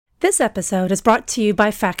This episode is brought to you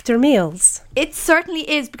by Factor Meals. It certainly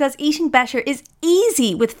is, because eating better is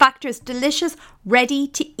easy with Factor's delicious,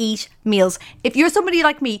 ready-to-eat meals. If you're somebody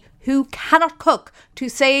like me who cannot cook to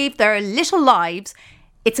save their little lives,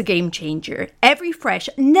 it's a game changer. Every fresh,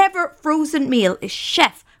 never frozen meal is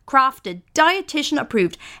chef-crafted,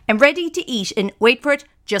 dietitian-approved and ready to eat in, wait for it,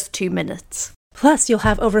 just 2 minutes. Plus, you'll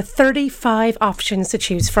have over 35 options to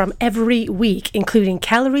choose from every week, including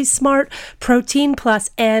Calorie Smart, Protein Plus,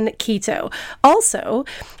 and Keto. Also,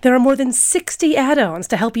 there are more than 60 add-ons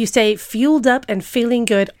to help you stay fueled up and feeling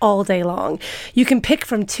good all day long. You can pick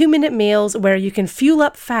from 2-minute meals where you can fuel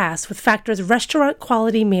up fast with Factor's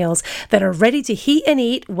restaurant-quality meals that are ready to heat and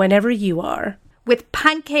eat whenever you are. With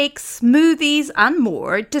pancakes, smoothies, and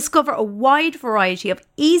more, discover a wide variety of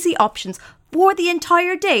easy options for the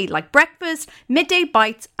entire day, like breakfast, midday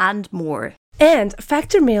bites, and more. And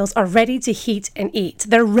Factor meals are ready to heat and eat.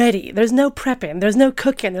 They're ready. There's no prepping. There's no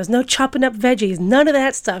cooking. There's no chopping up veggies. None of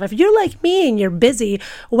that stuff. If you're like me and you're busy,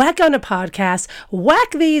 whack on a podcast,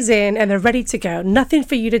 whack these in, and they're ready to go. Nothing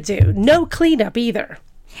for you to do. No cleanup either.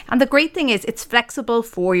 And the great thing is it's flexible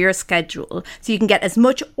for your schedule. So you can get as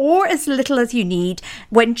much or as little as you need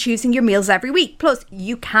when choosing your meals every week. Plus,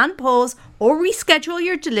 you can pause or reschedule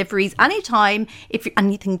your deliveries anytime if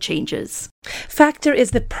anything changes. Factor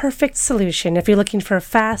is the perfect solution if you're looking for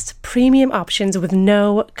fast, premium options with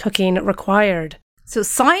no cooking required. So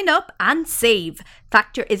sign up and save.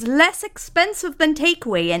 Factor is less expensive than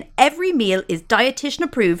takeaway, and every meal is dietitian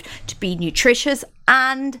approved to be nutritious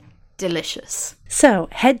and delicious. So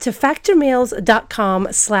head to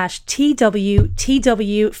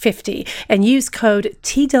factormeals.com/TWTW50 and use code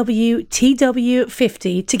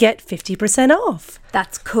TWTW50 to get 50% off.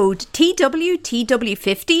 That's code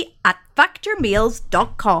TWTW50 at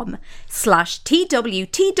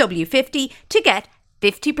factormeals.com/TWTW50 to get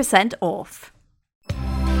 50% off.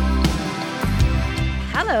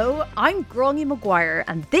 Hello, I'm Gráinne Maguire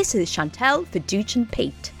and this is Chantal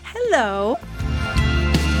Fiducian-Pate. Hello.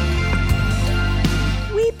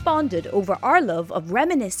 We bonded over our love of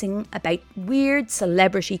reminiscing about weird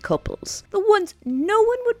celebrity couples. The ones no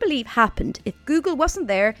one would believe happened if Google wasn't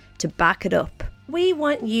there to back it up. We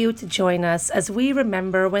want you to join us as we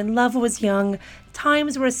remember when love was young,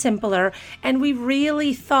 times were simpler, and we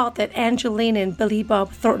really thought that Angelina and Billy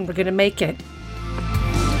Bob Thornton were going to make it.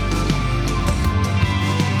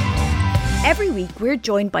 Every week we're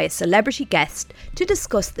joined by a celebrity guest to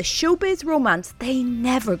discuss the showbiz romance they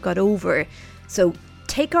never got over. So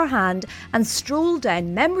take our hand and stroll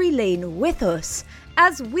down memory lane with us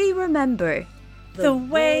as we remember the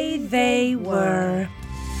way they were.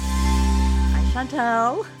 Hi,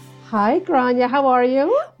 Chantal. Hi, Gráinne. How are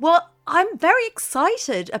you? Well, I'm very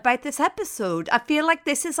excited about this episode. I feel like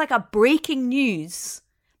this is like a breaking news,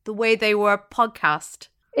 the way they were podcast.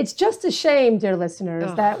 It's just a shame, dear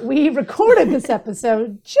listeners, that we recorded this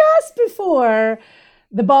episode just before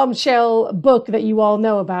the bombshell book that you all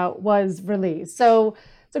know about was released. So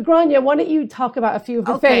Gráinne, why don't you talk about a few of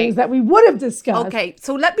the things that we would have discussed? Okay,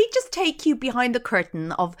 so let me just take you behind the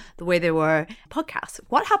curtain of the way they were podcast.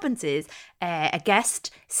 What happens is a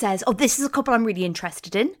guest says, this is a couple I'm really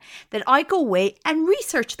interested in. Then I go away and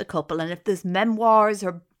research the couple. And if there's memoirs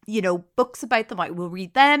or, books about them, I will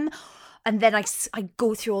read them. And then I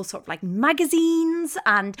go through all sort of like magazines,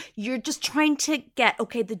 and you're just trying to get,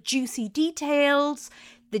 the juicy details,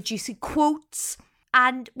 the juicy quotes.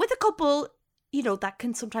 And with a couple, that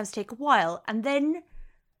can sometimes take a while. And then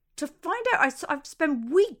to find out, I've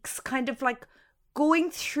spent weeks kind of like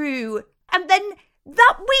going through. And then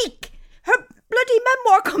that week, her bloody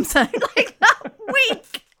memoir comes out. Like that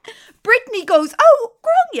week, Britney goes,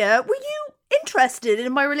 Gráinne, were you interested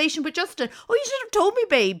in my relation with Justin? You should have told me,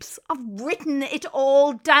 babes. I've written it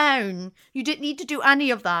all down. You didn't need to do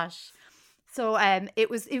any of that. So it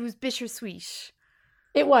was bittersweet.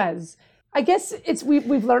 It was. I guess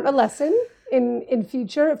we've learned a lesson in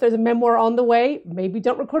future. If there's a memoir on the way, maybe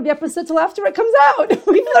don't record the episode till after it comes out.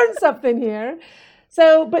 We've learned something here.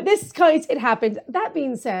 So, but this case, it happened. That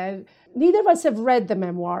being said, neither of us have read the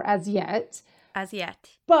memoir as yet.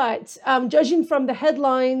 But judging from the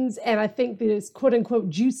headlines and I think the quote unquote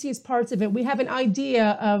juiciest parts of it, we have an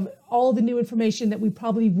idea of all the new information that we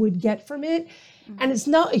probably would get from it. Mm-hmm. And it's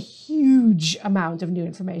not a huge amount of new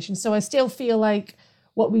information. So I still feel like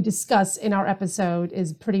what we discuss in our episode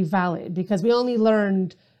is pretty valid because we only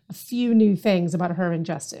learned a few new things about her and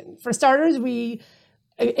Justin. For starters, in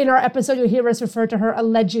our episode, you'll hear us refer to her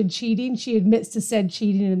alleged cheating. She admits to said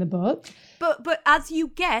cheating in the book. But as you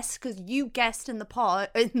guessed, because you guessed in the pod,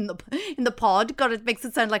 God, it makes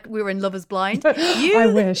it sound like we were in Love Is Blind. I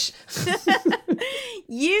wish.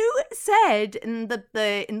 You said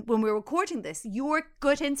when we were recording this, your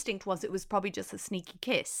gut instinct was it was probably just a sneaky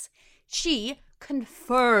kiss. She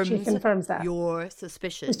confirms that. Your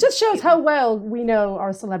suspicion. It just shows how well we know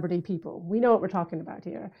our celebrity people. We know what we're talking about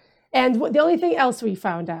here. And the only thing else we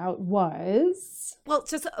found out was... Well,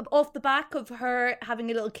 just off the back of her having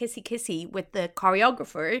a little kissy-kissy with the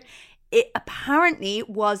choreographer, it apparently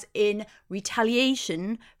was in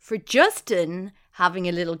retaliation for Justin having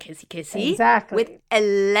a little kissy-kissy. Exactly. With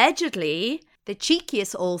allegedly the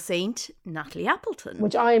cheekiest All Saint, Natalie Appleton.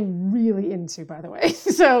 Which I'm really into, by the way.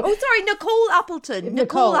 Nicole Appleton.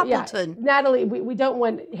 Nicole Appleton. Yeah. Natalie, we don't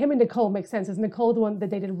want... Him and Nicole make sense. Is Nicole the one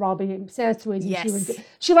that dated Robbie and Sands to Yes.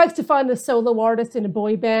 She likes to find the solo artist in a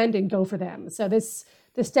boy band and go for them. So this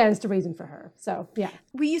stands to reason for her. So, yeah.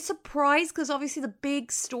 Were you surprised? Because obviously the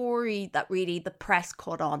big story that really the press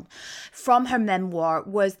caught on from her memoir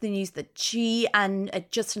was the news that she and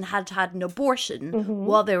Justin had an abortion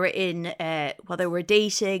while they were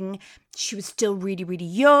dating. She was still really, really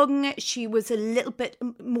young. She was a little bit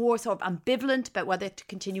more sort of ambivalent about whether to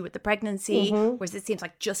continue with the pregnancy, whereas it seems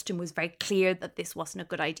like Justin was very clear that this wasn't a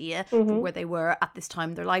good idea for where they were at this time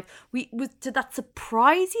in their life. Did that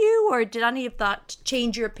surprise you, or did any of that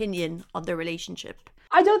change your opinion on their relationship?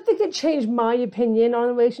 I don't think it changed my opinion on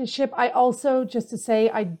the relationship. I also, just to say,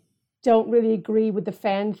 I don't really agree with the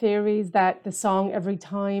fan theories that the song Every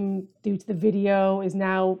Time due to the video is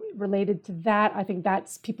now related to that. I think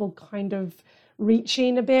that's people kind of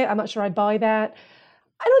reaching a bit. I'm not sure I buy that.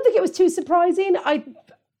 I don't think it was too surprising. I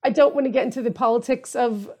don't want to get into the politics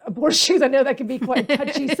of abortions. I know that can be quite a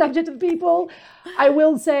touchy subject to people. I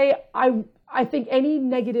will say I think any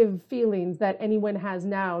negative feelings that anyone has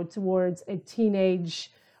now towards a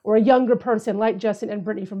teenage or a younger person like Justin and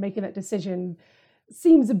Britney for making that decision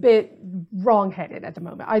seems a bit wrong-headed at the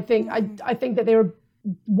moment. I think that they were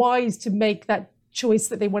wise to make that choice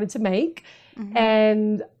that they wanted to make.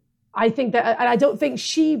 And I think that, and I don't think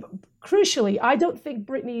crucially, I don't think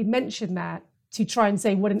Britney mentioned that to try and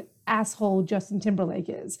say what an asshole Justin Timberlake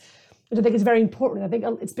is, which I think is very important. I think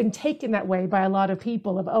it's been taken that way by a lot of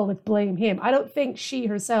people of, let's blame him. I don't think she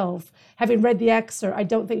herself, having read the excerpt, I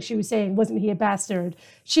don't think she was saying, wasn't he a bastard?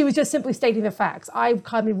 She was just simply stating the facts. I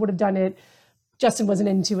kind of would have done it. Justin wasn't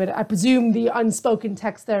into it. I presume the unspoken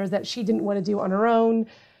text there is that she didn't want to do it on her own.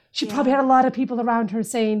 She probably had a lot of people around her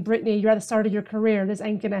saying, Britney, you're at the start of your career. This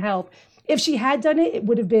ain't going to help. If she had done it, it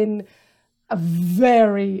would have been a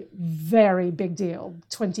very, very big deal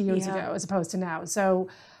 20 years ago as opposed to now. So,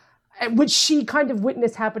 which she kind of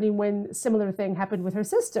witnessed happening when a similar thing happened with her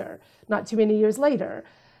sister not too many years later,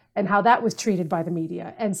 and how that was treated by the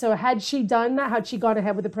media. And so had she done that, had she gone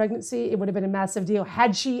ahead with the pregnancy, it would have been a massive deal.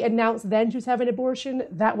 Had she announced then she was having an abortion,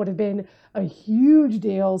 that would have been a huge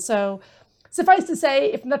deal. So suffice to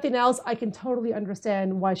say, if nothing else, I can totally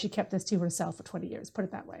understand why she kept this to herself for 20 years, put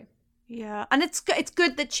it that way. Yeah, and it's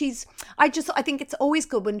good that I think it's always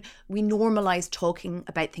good when we normalize talking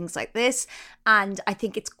about things like this, and I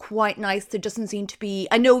think it's quite nice. There doesn't seem to be,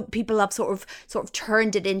 I know people have sort of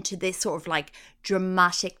turned it into this sort of like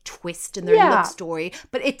dramatic twist in their love story,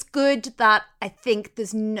 but it's good that I think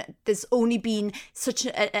there's only been such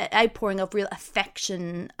an outpouring of real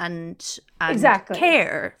affection and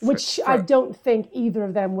care, which I don't think either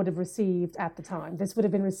of them would have received at the time. This would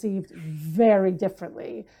have been received very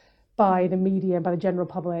differently by the media and by the general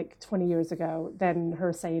public 20 years ago than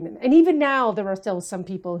her saying it. And even now, there are still some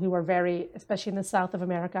people who are very, especially in the South of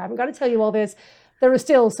America, I haven't got to tell you all this, there is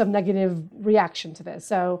still some negative reaction to this.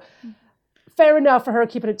 So fair enough for her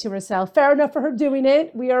keeping it to herself. Fair enough for her doing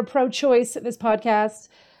it. We are pro-choice at this podcast.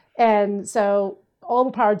 And so all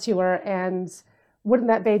the power to her. And wouldn't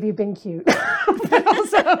that baby have been cute?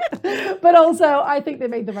 but also, I think they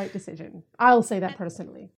made the right decision. I'll say that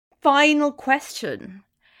personally. Final question.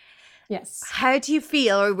 Yes. How do you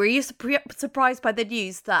feel, or were you surprised by the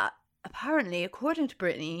news that apparently, according to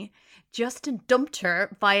Britney, Justin dumped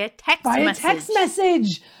her via text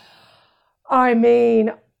message? I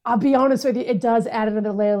mean, I'll be honest with you, it does add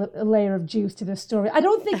another layer of juice to this story. I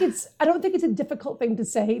don't think it's a difficult thing to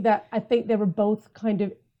say that I think they were both kind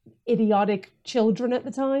of idiotic children at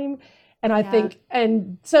the time. And I think,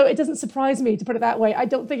 and so it doesn't surprise me, to put it that way. I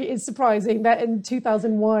don't think it is surprising that in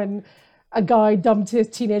 2001, a guy dumped his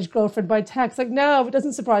teenage girlfriend by text. Like, no, it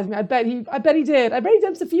doesn't surprise me. I bet he did. I bet he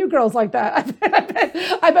dumps a few girls like that.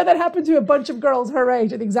 I bet that happened to a bunch of girls her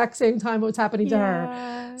age at the exact same time it was happening to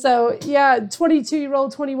her. So,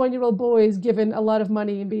 22-year-old, 21-year-old boys given a lot of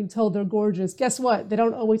money and being told they're gorgeous. Guess what? They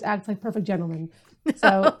don't always act like perfect gentlemen.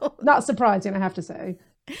 So, not surprising, I have to say.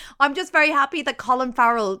 I'm just very happy that Colin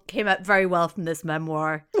Farrell came out very well from this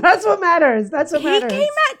memoir. That's what matters.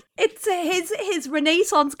 He It's his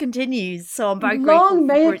renaissance continues, so I'm very Long grateful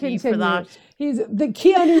may for it Britney continue. for that. He's the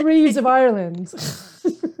Keanu Reeves of Ireland.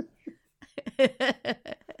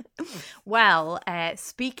 Well,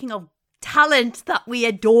 speaking of talent that we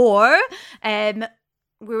adore,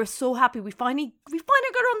 we were so happy we finally got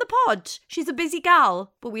her on the pod. She's a busy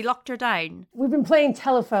gal, but we locked her down. We've been playing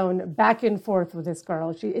telephone back and forth with this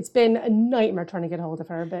girl. It's been a nightmare trying to get hold of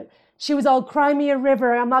her, but she was all, cry me a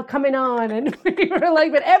river, I'm not coming on. And we were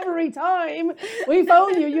like, but every time we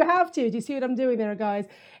phone you, you have to. Do you see what I'm doing there, guys?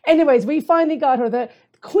 Anyways, we finally got her, the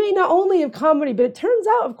queen not only of comedy, but it turns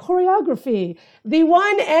out of choreography. The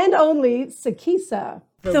one and only Sikisa.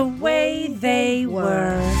 The way they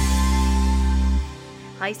were.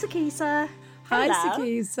 Hi, Sikisa. Hi, Hello.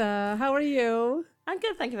 Sikisa. How are you? I'm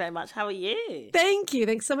good, thank you very much. How are you? Thank you.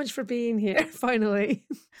 Thanks so much for being here, finally.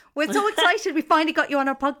 We're so excited we finally got you on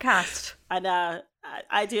our podcast. I know.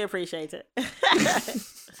 I do appreciate it.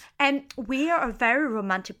 And we are a very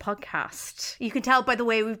romantic podcast. You can tell by the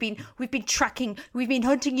way we've been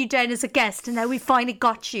hunting you down as a guest, and now we finally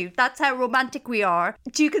got you. That's how romantic we are.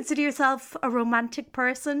 Do you consider yourself a romantic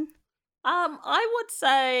person? I would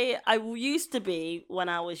say I used to be when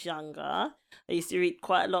I was younger. I used to read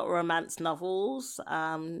quite a lot of romance novels.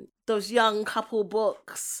 Those young couple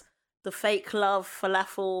books, the fake love,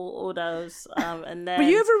 falafel, all those. And then Were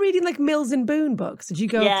you ever reading like Mills and Boone books? Did you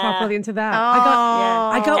go Yeah. properly into that?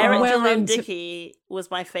 Oh. I got Eric well Jerome into. Dickey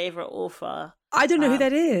was my favorite author. I don't know who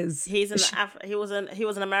that is. He's he was an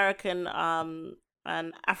American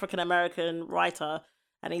an African American writer,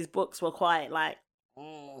 and his books were quite like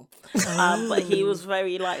but he was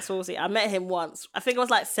very like saucy. I met him once. I think I was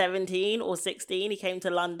like 17 or 16. He came to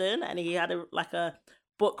London and he had a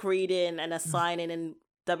book reading and a signing in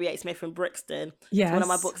W.H. Smith in Brixton. Yes. So one of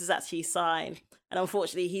my books is actually signed. And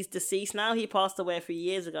unfortunately, he's deceased now. He passed away a few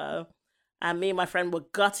years ago. And me and my friend were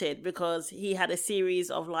gutted because he had a series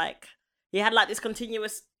of he had this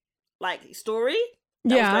continuous story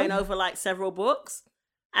that was going over several books.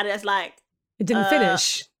 And it's It didn't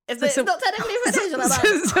finish. it's not technically finished. And I'm like,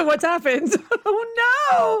 So what's happened?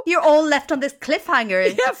 Oh You're all left on this cliffhanger.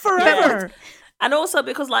 no! Yeah, forever. And also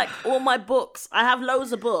because all my books, I have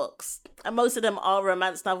loads of books, and most of them are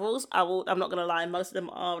romance novels. I'm not gonna lie, most of them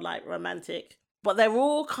are romantic, but they're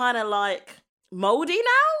all kind of moldy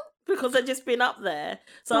now because they've just been up there.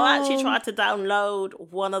 So I actually tried to download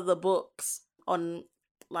one of the books on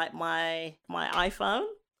my iPhone,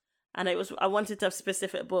 and I wanted a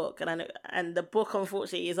specific book, and the book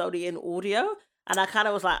unfortunately is only in audio. And I kind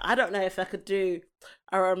of was I don't know if I could do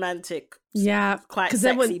a romantic, quite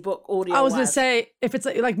sexy book audio. I was going to say, if it's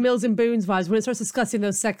like Mills and Boone's vibes, when it starts discussing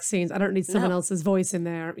those sex scenes, I don't need someone else's voice in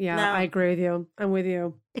there. Yeah, No. I agree with you. I'm with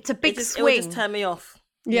you. It's a big it swing. would just turn me off.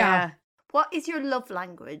 Yeah. What is your love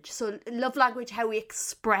language? So love language, how we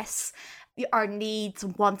express our needs,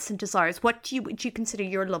 wants and desires. What do you consider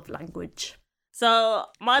your love language? So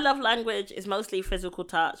my love language is mostly physical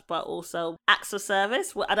touch, but also acts of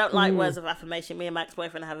service. I don't like words of affirmation. Me and my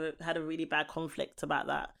ex-boyfriend had a really bad conflict about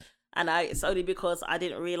that. And it's only because I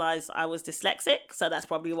didn't realize I was dyslexic. So that's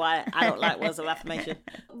probably why I don't like words of affirmation.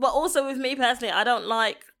 But also with me personally, I don't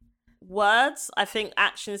like words. I think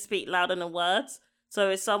actions speak louder than words. So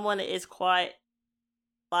if someone is quite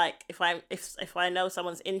if I know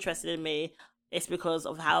someone's interested in me, it's because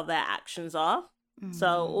of how their actions are.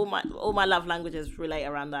 So all my love languages relate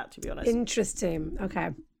around that, to be honest. Interesting.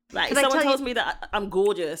 Okay. If someone tells me that I'm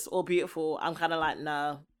gorgeous or beautiful, I'm kind of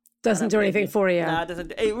no. Doesn't do anything for you. No, it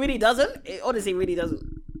doesn't. It really doesn't. It honestly really doesn't.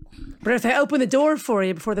 But if they open the door for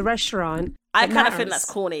you before the restaurant, I it kind of think matters.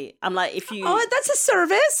 that's corny. I'm if you... Oh, that's a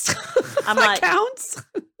service. I'm that counts.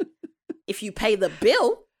 If you pay the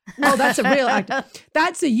bill... Oh, that's a real act.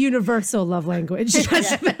 That's a universal love language.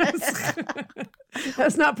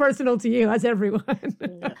 That's not personal to you. That's everyone.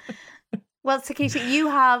 Well, Sikisa, you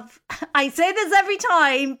have. I say this every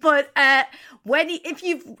time, but if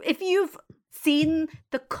you've seen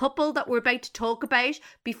the couple that we're about to talk about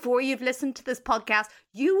before you've listened to this podcast,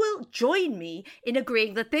 you will join me in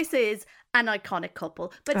agreeing that this is an iconic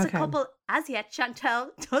couple. But it's a couple as yet Chantel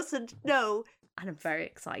doesn't know. And I'm very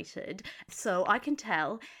excited. So I can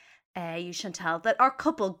tell you, Chantal, that our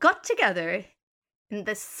couple got together in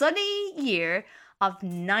the sunny year of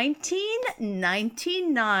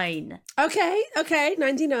 1999. Okay,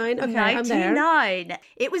 99. Okay, I'm there. 99.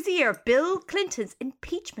 It was the year of Bill Clinton's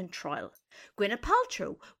impeachment trial. Gwyneth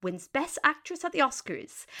Paltrow wins Best Actress at the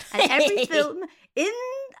Oscars. And every film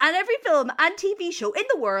and TV show in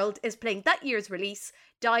the world is playing that year's release,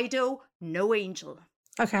 Dido, No Angel.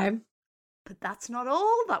 Okay. But that's not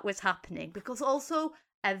all that was happening, because also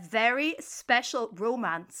a very special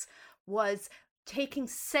romance was taking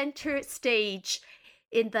center stage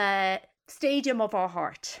in the stadium of our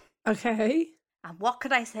heart. Okay. And what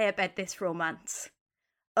could I say about this romance?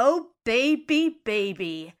 Oh, baby,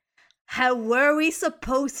 baby. How were we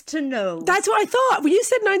supposed to know? That's what I thought. When you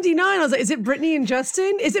said 99, I was like, is it Britney and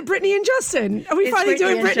Justin? Is it Britney and Justin? Are we It's finally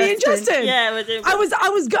doing Britney and Justin? Yeah, we're doing.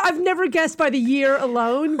 I've never guessed by the year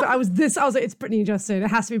alone, but I was like, it's Britney and Justin. It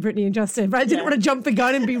has to be Britney and Justin. But I didn't want to jump the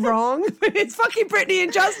gun and be wrong. It's fucking Britney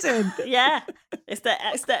and Justin. Yeah, it's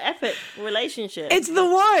the epic relationship. It's the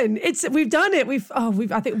one. We've done it.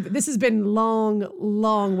 I think this has been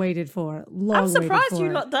long waited for. I'm surprised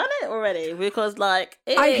you've not done it already because I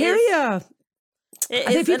hear you. I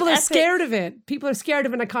think people are epic... scared of it. People are scared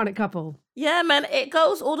of an iconic couple. Yeah, man, it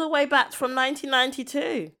goes all the way back from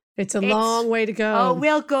 1992. It's a long way to go. Oh,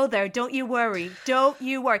 we'll go there. Don't you worry. Don't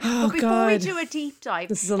you worry. Oh, but before God. we do a deep dive,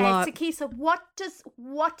 this is a lot. Sikisa, what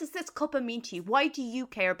does this couple mean to you? Why do you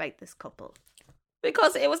care about this couple?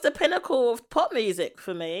 Because it was the pinnacle of pop music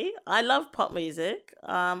for me. I love pop music.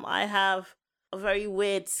 I have a very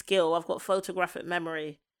weird skill. I've got photographic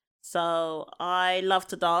memory. So I love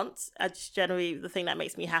to dance. I just generally, the thing that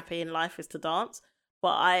makes me happy in life is to dance.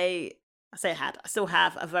 But I still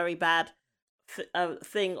have a very bad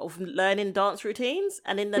thing of learning dance routines.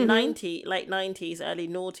 And in the late 90s, early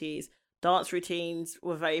noughties, dance routines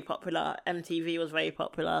were very popular. MTV was very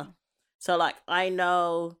popular. So I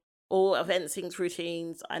know all of NSYNC's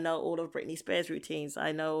routines. I know all of Britney Spears' routines.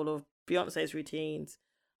 I know all of Beyonce's routines.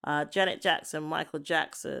 Janet Jackson, Michael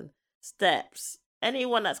Jackson, Steps.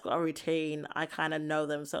 Anyone that's got a routine, I kind of know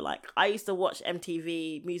them. So I used to watch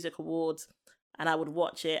MTV Music Awards and I would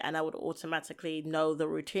watch it and I would automatically know the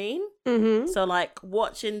routine. Mm-hmm. So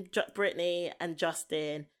watching Britney and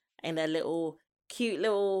Justin in their cute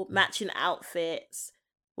little matching outfits.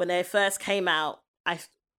 When they first came out, I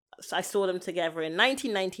saw them together in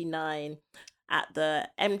 1999 at the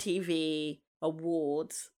MTV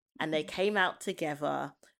Awards and they came out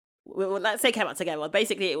together. Well, let's say came out together.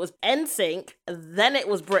 Basically, it was NSYNC, then it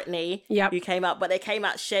was Britney who came out, but they came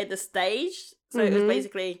out, shared the stage. So it was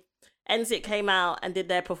basically NSYNC came out and did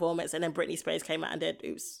their performance, and then Britney Spears came out and did,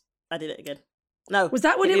 oops, I did it again. No. Was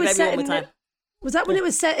that when it was set it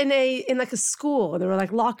was set in a school and there were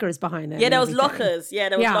lockers behind it? Yeah, there was lockers. Yeah,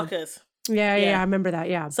 there was lockers. Yeah, I remember that,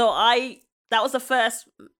 yeah. So that was the first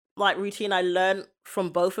routine I learned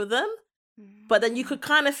from both of them. But then you could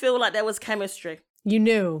kind of feel like there was chemistry. You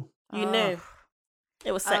knew. You knew.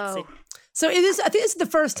 It was sexy. So I think this is the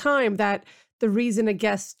first time that the reason a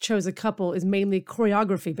guest chose a couple is mainly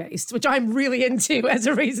choreography based, which I'm really into as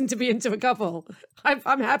a reason to be into a couple.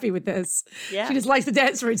 I'm happy with this. Yeah. She just likes the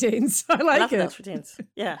dance routines. I love dance routines.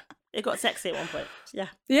 Yeah. It got sexy at one point. Yeah.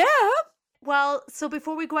 Yeah. Well, so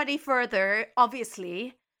before we go any further,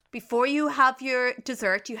 obviously, before you have your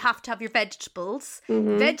dessert, you have to have your vegetables.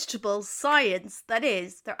 Vegetable science, that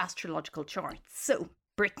is, their astrological charts. So,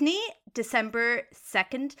 Britney, December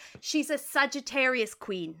 2nd, she's a Sagittarius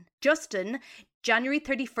queen. Justin, January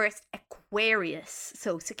 31st, Aquarius.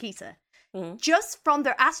 So, Sikisa, just from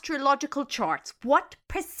their astrological charts, what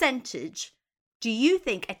percentage do you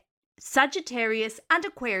think a Sagittarius and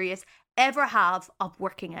Aquarius ever have of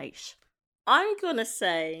working out? I'm going to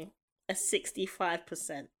say a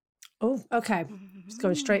 65%. Oh, okay. Just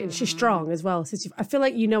going straight in. She's strong as well. I feel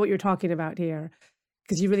like you know what you're talking about here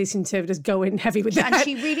because you really seem to just go in heavy with that. And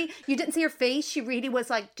she really, you didn't see her face. She really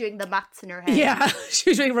was doing the maths in her head. Yeah, she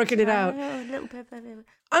was really working it out. A little bit.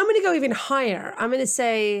 I'm going to go even higher. I'm going to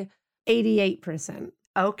say 88%.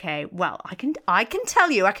 Okay, well, I can tell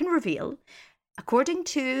you, I can reveal, according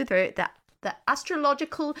to the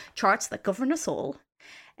astrological charts that govern us all,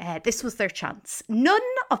 this was their chance. None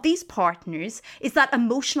of these partners is that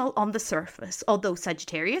emotional on the surface, although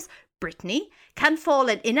Sagittarius, Britney, can fall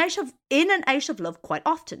in and out of love quite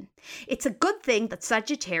often. It's a good thing that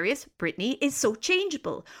Sagittarius, Britney, is so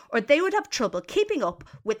changeable, or they would have trouble keeping up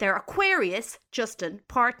with their Aquarius, Justin,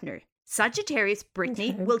 partner. Sagittarius,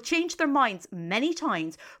 Britney will change their minds many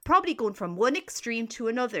times, probably going from one extreme to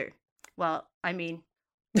another. Well, I mean,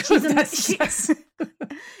 it's foreboding.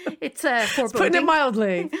 Putting it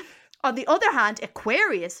mildly. On the other hand,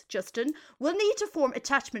 Aquarius, Justin, will need to form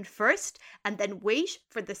attachment first and then wait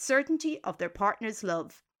for the certainty of their partner's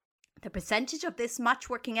love. The percentage of this match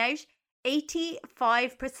working out,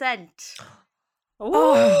 85%.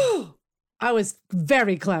 Oh, I was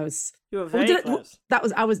very close. You were very close.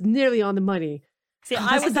 I was nearly on the money. See,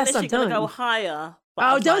 I was initially going to go higher.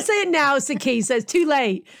 Oh, don't say it now, Sikisa. It's too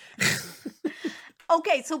late.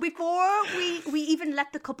 Okay, so before we even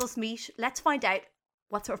let the couples meet, let's find out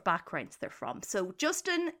what sort of backgrounds they're from. So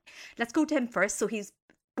Justin, let's go to him first. So he's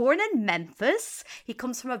Born in Memphis, he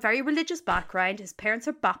comes from a very religious background. His parents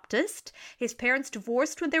are Baptist. His parents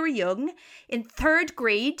divorced when they were young. In 3rd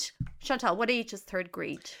grade, Chantal, what age is 3rd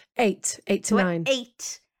grade? 8 to So 9.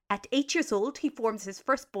 At 8 years old, he forms his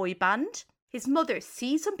first boy band. His mother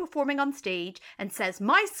sees him performing on stage and says,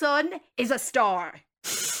 "My son is a star."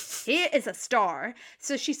 He is a star.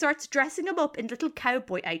 So she starts dressing him up in little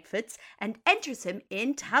cowboy outfits and enters him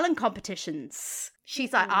in talent competitions.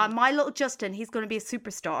 She's like, my little Justin, he's going to be a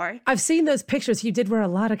superstar. I've seen those pictures. You did wear a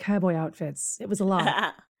lot of cowboy outfits. It was a lot.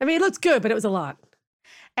 I mean, it looks good, but it was a lot.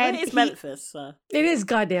 It's Memphis, so. It is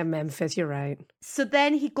goddamn Memphis, you're right. So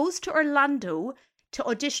then he goes to Orlando to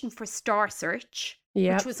audition for Star Search,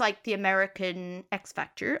 which was like the American X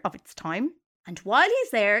Factor of its time. And while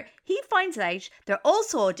he's there, he finds out they're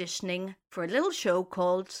also auditioning for a little show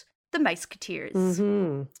called The Mouseketeers.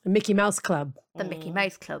 The Mickey Mouse Club. The Mickey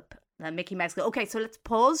Mouse Club. The Mickey Mouse Club. Okay, so let's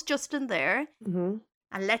pause Justin there. And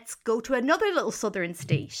let's go to another little southern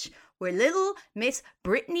state where little Miss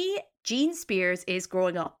Britney Jean Spears is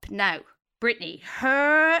growing up. Now, Britney,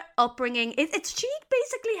 her upbringing, she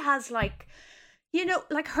basically has like, you know,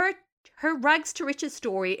 like her rags to riches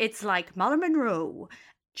story. It's like Marilyn Monroe,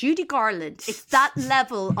 Judy Garland. It's that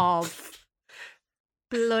level of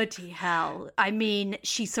bloody hell. I mean,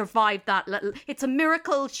 she survived that little. It's a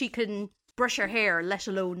miracle she can brush her hair, let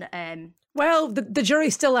alone. Well, the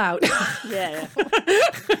jury's still out. Yeah.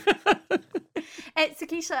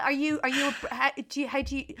 Sikisa, I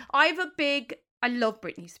love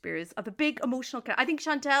Britney Spears. I have a big emotional. I think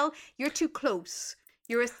Chantel, you're too close.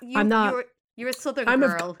 I'm not. You're a southern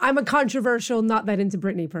girl. I'm a controversial, not that into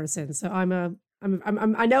Britney person. So I know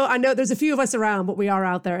there's a few of us around, but we are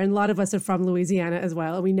out there, and a lot of us are from Louisiana as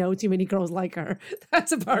well, and we know too many girls like her.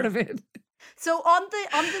 That's a part of it. So on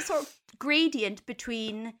the sort of gradient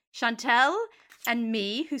between Chantel and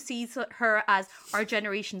me, who sees her as our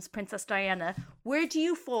generation's Princess Diana, where do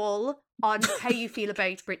you fall on how you feel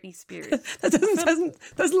about Britney Spears? That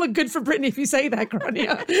doesn't look good for Britney if you say that,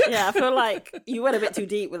 Grania. Yeah, I feel like you went a bit too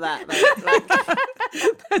deep with that.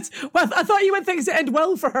 Well, I thought you meant things to end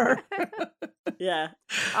well for her. Yeah.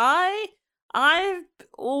 I've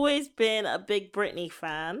always been a big Britney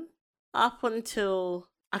fan up until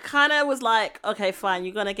I kind of was like, okay, fine,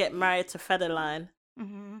 you're going to get married to Federline.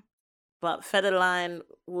 Mm-hmm. But Federline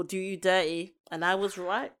will do you dirty. And I was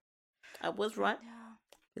right.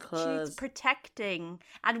 Because she needs protecting.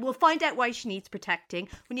 And we'll find out why she needs protecting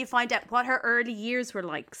when you find out what her early years were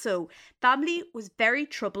like. So, family was very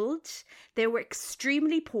troubled. They were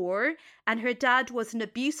extremely poor. And her dad was an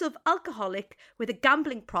abusive alcoholic with a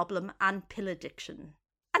gambling problem and pill addiction.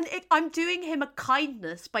 And I'm doing him a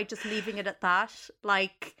kindness by just leaving it at that.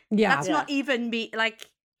 Like, that's not even me. Like,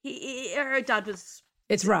 her dad was...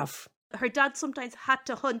 It's rough. Her dad sometimes had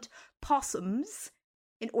to hunt possums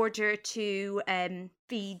in order to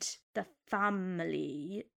feed the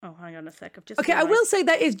family. Oh, hang on a sec. I will say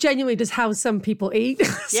that is genuinely just how some people eat.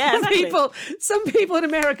 Some people in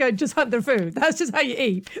America just hunt their food. That's just how you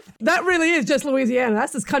eat. That really is just Louisiana.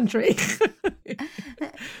 That's this country.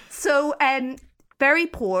 So, very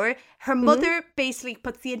poor. Her mother basically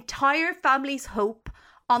puts the entire family's hope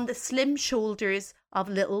on the slim shoulders of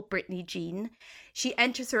little Britney Jean. She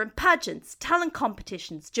enters her in pageants, talent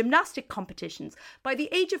competitions, gymnastic competitions. By the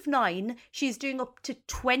age of 9, she's doing up to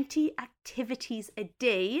 20 activities a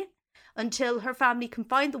day until her family can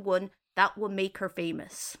find the one that will make her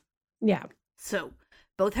famous. Yeah. So,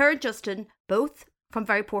 both her and Justin, both from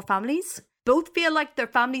very poor families, both feel like their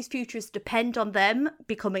family's futures depend on them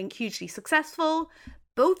becoming hugely successful.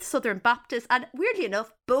 Both Southern Baptists, and weirdly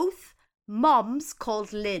enough, both moms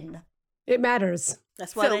called Lynn. It matters.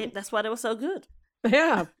 That's why they were so good.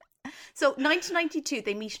 Yeah. So 1992,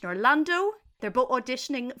 they meet in Orlando. They're both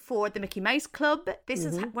auditioning for the Mickey Mouse Club. This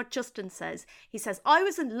is what Justin says. He says, "I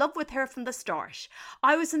was in love with her from the start.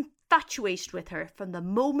 I was infatuated with her from the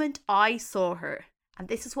moment I saw her." And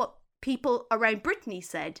this is what people around Britney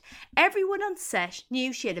said. Everyone on set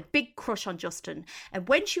knew she had a big crush on Justin. And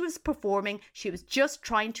when she was performing, she was just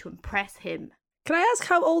trying to impress him. Can I ask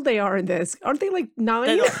how old they are in this? Aren't they like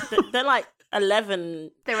 9? They're like 11.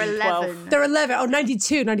 They're 11. 12. They're 11. Oh,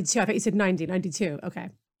 92. I thought you said 90. 92. Okay.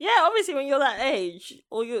 Yeah, obviously when you're that age,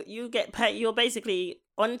 or you get paid, you're basically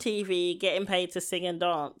on TV getting paid to sing and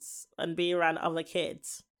dance and be around other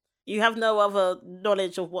kids. You have no other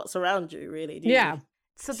knowledge of what's around you, really, do you? Yeah.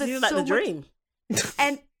 So this is like the dream.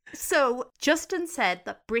 And so Justin said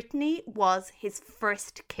that Britney was his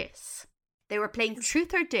first kiss. They were playing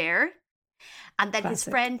Truth or Dare, and then his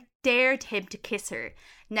friend dared him to kiss her.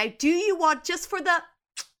 Now, do you want, just for the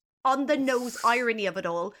on the nose irony of it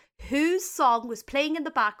all, whose song was playing in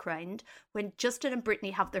the background when Justin and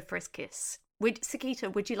Britney have their first kiss?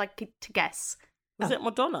 Sikita, would you like to guess? Was it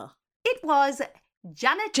Madonna? It was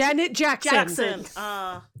Janet Jackson.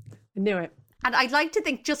 Ah. I knew it. And I'd like to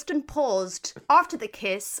think Justin paused after the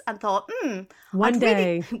kiss and thought, one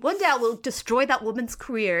day I will destroy that woman's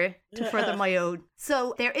career to further my own.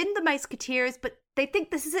 So they're in the Mouseketeers, but they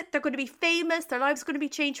think this is it. They're going to be famous. Their lives are going to be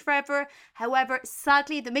changed forever. However,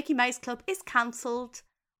 sadly, the Mickey Mouse Club is cancelled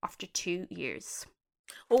after 2 years.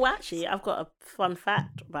 Oh, actually, I've got a fun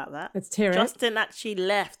fact about that. Let's hear it. Justin actually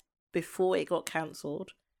left before it got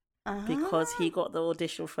cancelled because he got the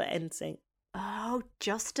audition for NSYNC. Oh,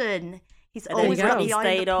 Justin. He's And always then got he the eye on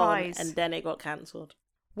stayed the on, prize. and then it got cancelled.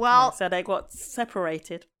 Well, So they got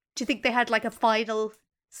separated. do you think they had like a final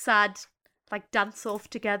sad like dance off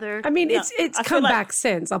together? I mean, No, it's I feel come like- back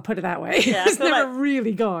since, I'll put it that way. Yeah, I It's feel never like-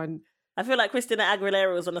 really gone. I feel like Christina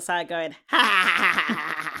Aguilera was on the side going, ha ha ha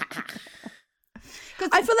ha ha.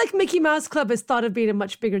 I feel like Mickey Mouse Club is thought of being a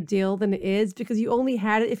much bigger deal than it is because you only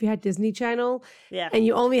had it if you had Disney Channel. Yeah. And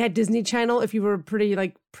you only had Disney Channel if you were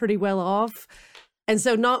pretty well off. And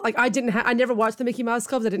so not like I never watched the Mickey Mouse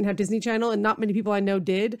Clubs. I didn't have Disney Channel and not many people I know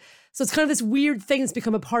did. So it's kind of this weird thing that's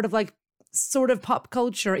become a part of like sort of pop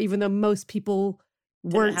culture, even though most people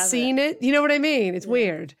weren't have seeing it. You know what I mean? It's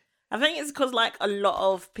weird. I think it's because like a lot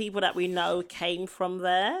of people that we know came from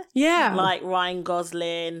there. Yeah. Like Ryan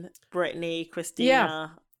Gosling, Britney,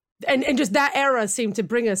 Christina. And just that era seemed to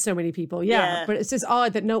bring us so many people. Yeah. Yeah. But it's just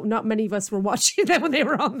odd that not many of us were watching them when they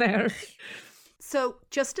were on there. So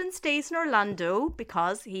Justin stays in Orlando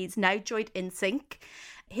because he's now joined NSYNC.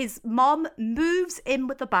 His mom moves in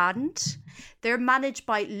with the band. They're managed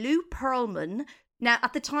by Lou Pearlman. Now,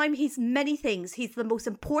 at the time, he's many things. He's the most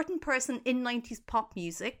important person in 90s pop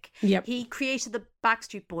music. Yep. He created the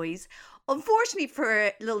Backstreet Boys. Unfortunately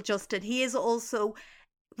for little Justin, he is also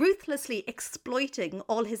ruthlessly exploiting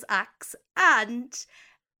all his acts and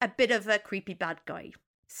a bit of a creepy bad guy.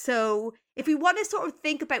 So if we want to sort of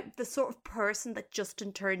think about the sort of person that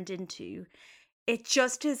Justin turned into, it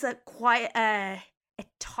just is quite a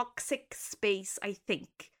toxic space, I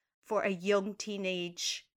think, for a young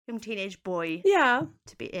teenage boy Yeah.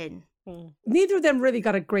 to be in. Neither of them really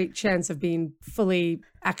got a great chance of being fully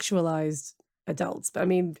actualized adults. But I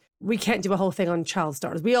mean, we can't do a whole thing on child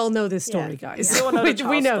stars. We all know this story, guys. We all know the we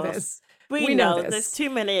child know stars. this. We know this. there's too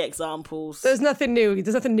many examples. There's nothing new.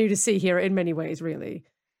 There's nothing new to see here in many ways, really.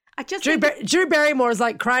 I just Drew, think Drew Barrymore's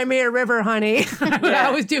like, cry me a river, honey.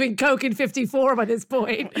 I was doing coke in 54 by this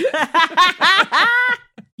point.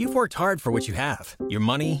 You've worked hard for what you have. Your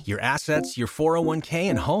money, your assets, your 401k,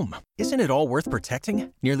 and home. Isn't it all worth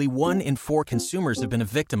protecting? Nearly 1 in 4 consumers have been a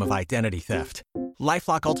victim of identity theft.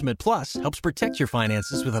 LifeLock Ultimate Plus helps protect your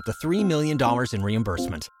finances with up to $3 million in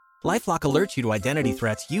reimbursement. LifeLock alerts you to identity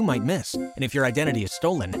threats you might miss. And if your identity is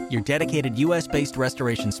stolen, your dedicated U.S.-based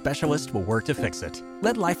restoration specialist will work to fix it.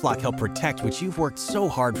 Let LifeLock help protect what you've worked so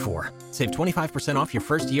hard for. Save 25% off your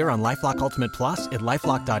first year on LifeLock Ultimate Plus at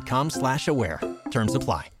LifeLock.com/aware. Terms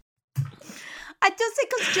apply. I just think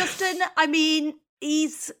because Justin, I mean,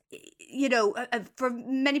 he's, for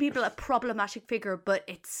many people a problematic figure, but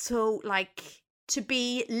it's so like to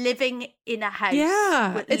be living in a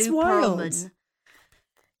house with it's Lou wild. Pearlman,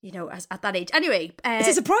 at that age. Anyway, It's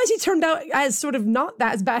a surprise he turned out as sort of not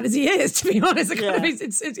that as bad as he is, to be honest.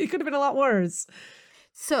 It could have been a lot worse.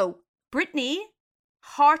 So Britney,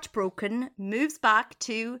 heartbroken, moves back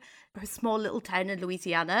to her small little town in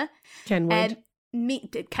Louisiana. Kenwood.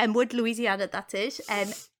 Kenwood, Louisiana, that's it.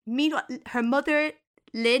 Meanwhile, her mother,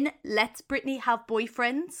 Lynn, lets Britney have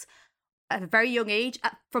boyfriends at a very young age.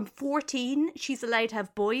 From 14, she's allowed to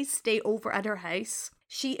have boys stay over at her house.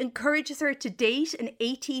 She encourages her to date an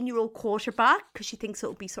 18-year-old quarterback because she thinks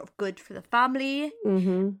it'll be sort of good for the family.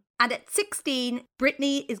 Mm-hmm. And at 16,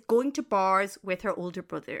 Britney is going to bars with her older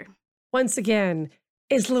brother. Once again,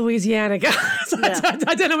 it's Louisiana, guys. Yeah.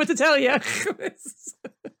 I don't know what to tell you.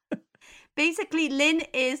 Basically, Lynn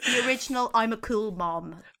is the original I'm a cool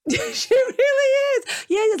mom. She really is.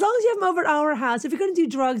 Yeah, as long as you have them over at our house. If you're going to do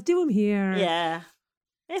drugs, do them here. Yeah.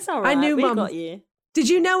 It's all right. I knew we Mum. got you. Did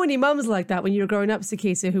you know any mums like that when you were growing up,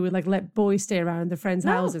 Sikisa, who would like let boys stay around their friends'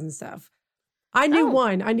 houses and stuff? I knew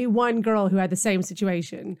one. I knew one girl who had the same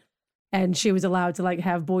situation, and she was allowed to like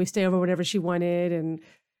have boys stay over whenever she wanted, and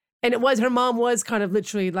it was her mom was kind of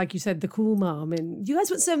literally like you said, the cool mom. And you guys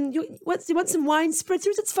want you want some wine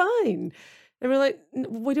spritzers? It's fine. And we're like,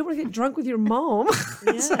 we don't want to get drunk with your mom.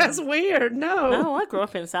 So that's weird. No, I grew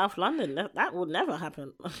up in South London. That would never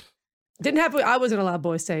happen. Didn't happen. I wasn't allowed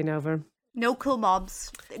boys staying over. No cool moms.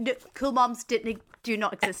 No, cool moms didn't do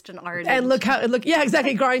not exist in Ireland. And yeah,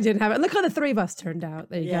 exactly. Grind didn't have it. Look how the three of us turned out.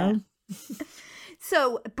 There you go.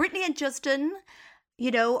 So Britney and Justin,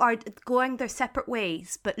 are going their separate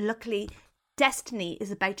ways, but luckily destiny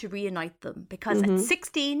is about to reunite them because at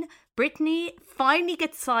 16, Britney finally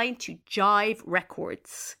gets signed to Jive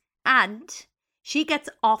Records and she gets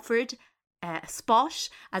offered a spot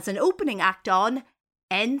as an opening act on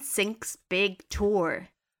NSYNC's big tour.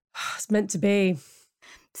 It's meant to be.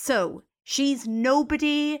 So she's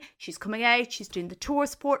nobody. She's coming out. She's doing the tour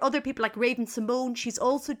support. Other people like Raven Simone, she's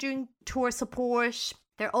also doing tour support.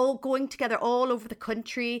 They're all going together all over the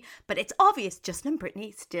country. But it's obvious Justin and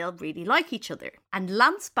Britney still really like each other. And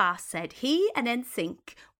Lance Bass said he and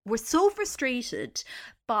NSYNC were so frustrated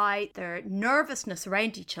by their nervousness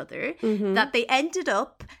around each other that they ended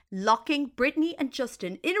up locking Britney and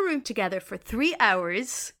Justin in a room together for 3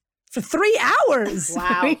 hours. For 3 hours?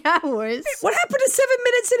 Wow. 3 hours. What happened to 7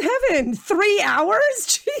 minutes in heaven? 3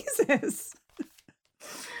 hours? Jesus.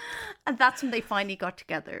 And that's when they finally got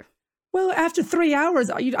together. Well, after 3 hours,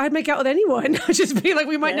 I'd make out with anyone. I'd just be like,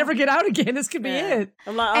 we might never get out again. This could be it.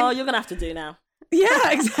 I'm like, you're going to have to do now.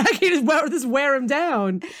 Yeah, exactly. Just wear him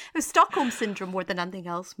down. It was Stockholm Syndrome more than anything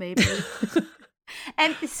else, maybe.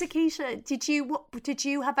 And Sikisa, did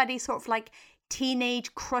you have any sort of like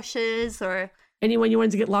teenage crushes or... Anyone you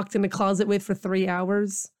wanted to get locked in the closet with for 3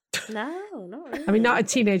 hours? No, not really. I mean, not a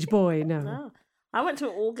teenage boy, no. No. I went to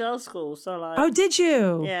an all-girls school, so like... Oh, did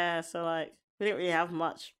you? Yeah, so like, we didn't really have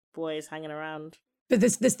much boys hanging around. But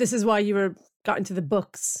this is why you got into the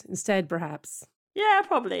books instead, perhaps? Yeah,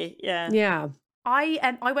 probably, yeah. Yeah.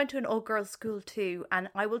 I went to an all-girls school too, and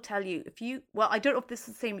I will tell you, I don't know if this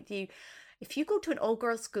is the same with you, if you go to an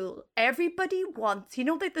all-girls school, everybody wants,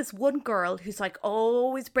 like this one girl who's like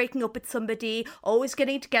always breaking up with somebody, always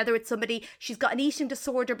getting together with somebody. She's got an eating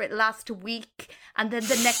disorder, but it lasts a week. And then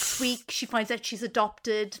the next week she finds out she's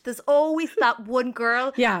adopted. There's always that one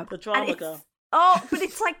girl. Yeah. The drama girl. Oh, but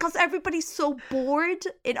it's like, because everybody's so bored.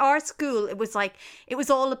 In our school, it was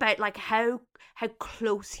all about like how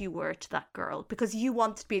close you were to that girl, because you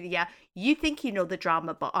want to be you think you know the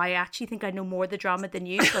drama, but I actually think I know more of the drama than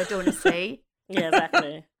you, so I don't want to say. Yeah,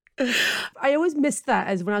 exactly. I always missed that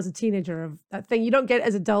as when I was a teenager, of that thing you don't get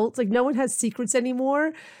as adults. Like, no one has secrets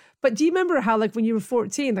anymore. But do you remember how, like, when you were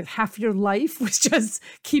 14, like, half your life was just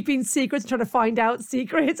keeping secrets, trying to find out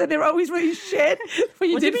secrets, and they were always really shit when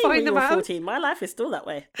you did find them out? 14? My life is still that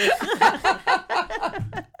way.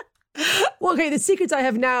 Well, okay, the secrets I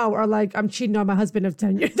have now are like, I'm cheating on my husband of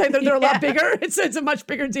 10 years. Like, they're a lot bigger. It's a much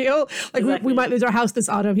bigger deal. Like, exactly. we might lose our house this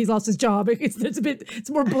autumn. He's lost his job. It's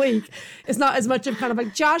more bleak. It's not as much of kind of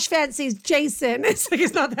like, Josh fancies Jason.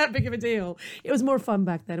 It's not that big of a deal. It was more fun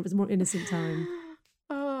back then. It was a more innocent time.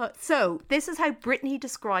 So this is how Britney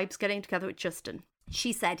describes getting together with Justin.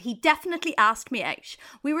 She said, he definitely asked me out.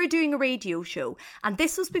 We were doing a radio show, and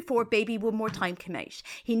this was before Baby One More Time came out.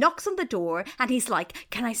 He knocks on the door and he's like,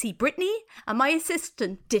 can I see Britney? And my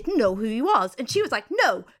assistant didn't know who he was. And she was like,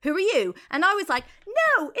 no, who are you? And I was like,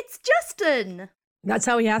 no, it's Justin. That's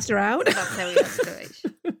how he asked her out? That's how he asked her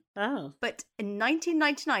out. Oh. But in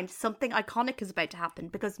 1999, something iconic is about to happen,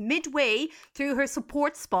 because midway through her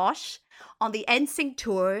support spot on the NSYNC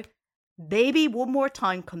tour, Baby One More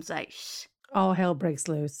Time comes out. All hell breaks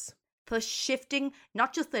loose. Plus shifting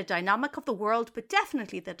not just the dynamic of the world, but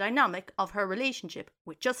definitely the dynamic of her relationship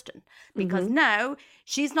with Justin. Because now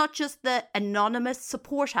she's not just the anonymous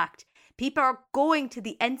support act. People are going to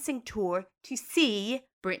the NSYNC tour to see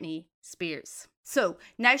Britney Spears. So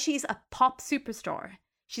now she's a pop superstar.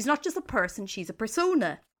 She's not just a person, she's a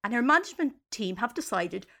persona. And her management team have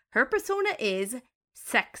decided her persona is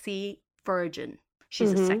sexy virgin.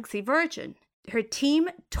 She's a sexy virgin. Her team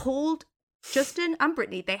told Justin and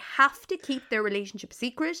Britney they have to keep their relationship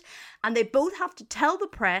secret, and they both have to tell the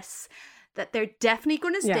press that they're definitely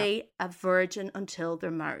going to stay a virgin until they're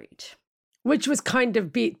married. Which was kind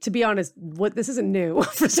of, to be honest, this isn't new.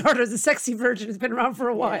 For starters, the sexy virgin has been around for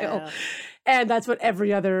a while. Yeah. And that's what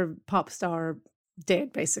every other pop star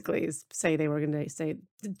did, basically, is say they were going to say.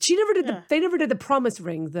 She never did they never did the promise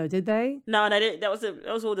ring, though, did they? No, they didn't. That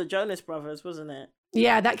was all the Jonas Brothers, wasn't it?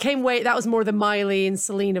 Yeah, that was more the Miley and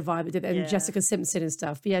Selena vibe that did, and Jessica Simpson and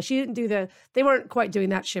stuff. But yeah, she didn't do they weren't quite doing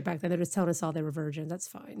that shit back then. They're just telling us all they were virgins. That's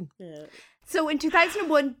fine. Yeah. So in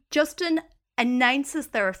 2001, Justin announces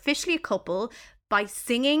they're officially a couple by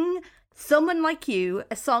singing Someone Like You,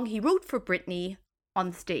 a song he wrote for Britney,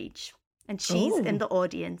 on stage. And she's in the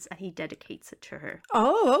audience, and he dedicates it to her.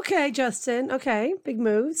 Oh, okay, Justin. Okay, big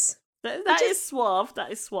moves. That is suave.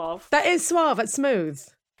 That is suave. That is suave. That's smooth.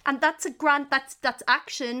 And that's that's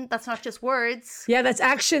action. That's not just words. Yeah, that's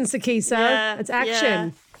action, Sikisa. Yeah, that's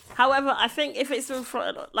action. However, I think if it's in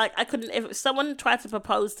front, like I couldn't. If someone tried to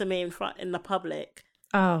propose to me in the public,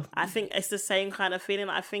 I think it's the same kind of feeling.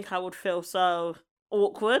 I think I would feel so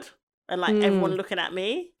awkward and like everyone looking at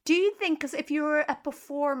me. Do you think, because if you're a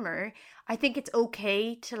performer, I think it's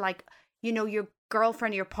okay to like, you know, your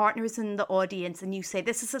girlfriend or your partner is in the audience and you say,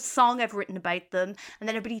 this is a song I've written about them, and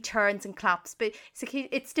then everybody turns and claps. But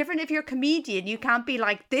it's different if you're a comedian. You can't be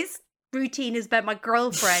like, this routine is about my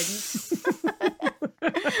girlfriend.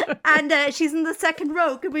 And she's in the second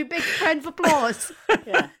row. Could we big round of applause?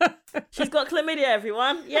 Yeah. She's got chlamydia,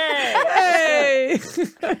 everyone. Yay! Hey!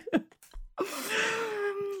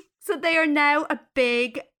 So they are now a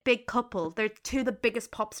big couple. They're two of the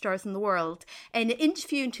biggest pop stars in the world. In an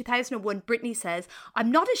interview in 2001, Britney says,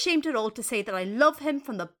 I'm not ashamed at all to say that I love him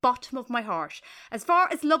from the bottom of my heart. As far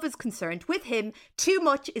as love is concerned, with him, too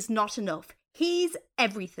much is not enough. He's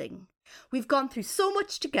everything. We've gone through so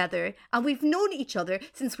much together, and we've known each other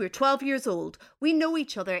since we were 12 years old. We know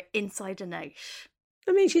each other inside and out.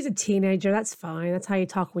 I mean, she's a teenager. That's fine. That's how you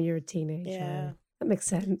talk when you're a teenager. Yeah. That makes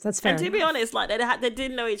sense. That's fair. And to be honest, like they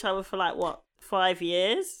didn't know each other for like what, 5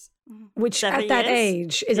 years? Which at that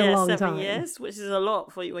age is a long 7 time. years, which is a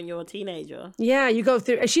lot for you when you're a teenager. Yeah, you go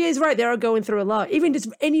through. She is right. They are going through a lot. Even just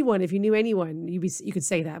anyone, if you knew anyone, you could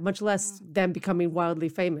say that. Much less them becoming wildly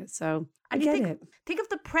famous. So I get it. Think of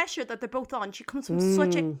the pressure that they're both on. She comes from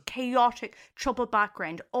such a chaotic, troubled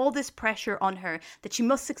background. All this pressure on her that she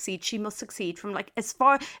must succeed. She must succeed from like as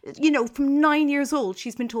far, you know, from 9 years old.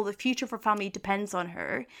 She's been told the future of her family depends on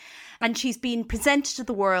her. And she's been presented to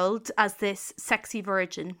the world as this sexy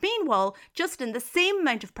virgin. Meanwhile, Justin, the same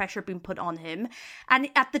amount of pressure being put on him. And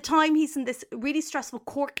at the time, he's in this really stressful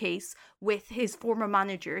court case with his former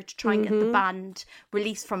manager to try and get the band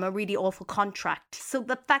released from a really awful contract. So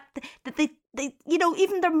the fact that they you know,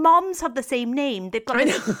 even their moms have the same name. They've got. I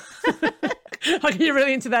know. You're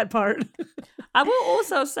really into that part. I will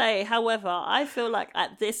also say, however, I feel like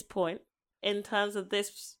at this point, in terms of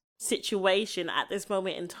this situation at this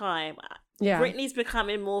moment in time, Britney's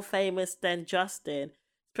becoming more famous than Justin,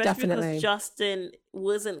 especially because Justin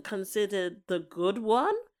wasn't considered the good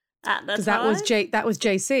one at the time. That was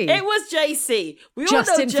JC. It was JC. We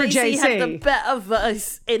Justin all know JC for JC had the better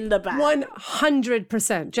voice in the band. 100%.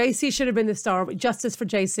 JC should have been the star. Justice for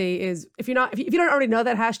JC is, if you don't already know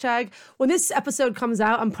that hashtag, when this episode comes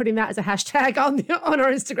out, I'm putting that as a hashtag on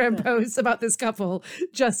our Instagram posts about this couple.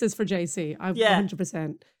 Justice for JC.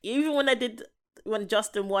 100%. Even when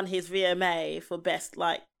Justin won his VMA for best,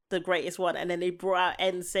 like the greatest one, and then they brought out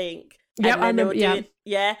NSYNC. Yeah, I remember.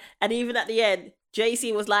 And even at the end,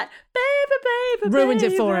 JC was like, baby, ruined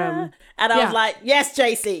it for him. And I was like, yes,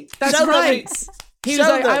 JC. That's right. He was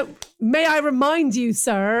like, may I remind you,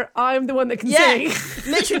 sir, I'm the one that can sing.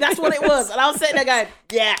 Literally, that's what it was. And I was sitting there going,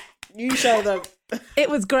 yeah, you show them. It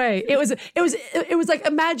was great. It was like,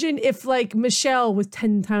 imagine if like Michelle was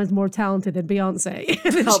 10 times more talented than Beyonce.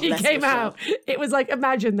 And then she came out. It was like,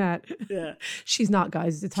 imagine that. Yeah. She's not,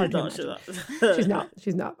 guys. It's hard to imagine.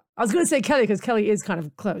 She's not. I was going to say Kelly because Kelly is kind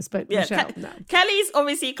of close, but Michelle, no. Kelly's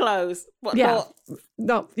obviously close. But not.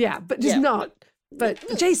 But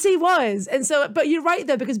JC was. And so, but you're right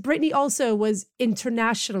though, because Britney also was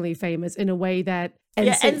internationally famous in a way that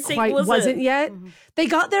NSYNC quite wasn't yet. Mm-hmm. They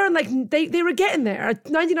got there and like they were getting there.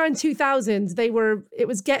 99, 2000, it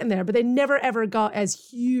was getting there, but they never ever got as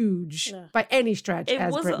huge by any stretch as Britney.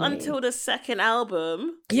 It wasn't until the second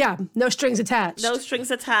album. Yeah, No Strings Attached.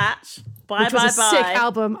 Bye, which was a sick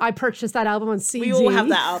album. I purchased that album on CD. We all have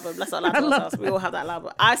that album. Let's not lie to ourselves. We all have that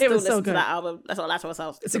album. I still listen to that album. Let's not lie to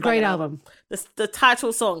ourselves. It's a great album. The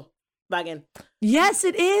title song, banging. Yes,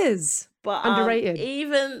 it is. But underrated.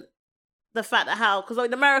 Even the fact that because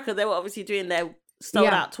in America they were obviously doing their sold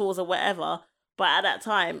out tours or whatever, but at that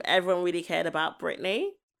time everyone really cared about Britney.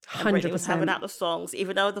 100%. Britney was having out the songs,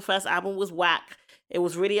 even though the first album was whack. It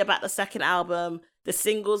was really about the second album. The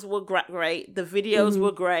singles were great. The videos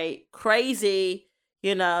were great. Crazy,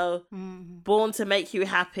 Born to Make You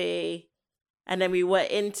Happy. And then we were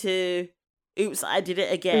into Oops, I Did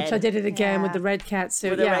It Again. With the red cat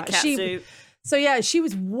suit. So yeah, she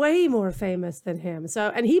was way more famous than him.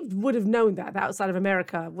 So, and he would have known that outside of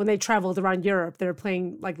America. When they traveled around Europe, they were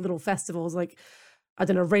playing like little festivals, like, I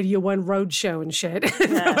don't know, Radio 1 Roadshow and shit.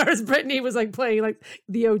 Yeah. Whereas Britney was like playing like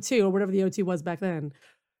the O2 or whatever the O2 was back then.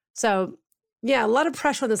 So yeah, a lot of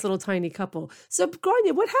pressure on this little tiny couple. So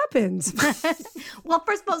Grania, what happened? Well,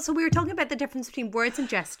 first of all, so we were talking about the difference between words and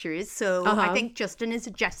gestures. So I think Justin is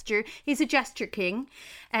a gesture. He's a gesture king.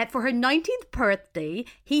 For her 19th birthday,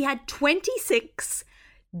 he had 26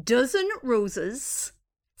 dozen roses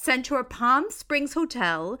sent to her Palm Springs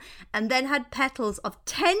hotel and then had petals of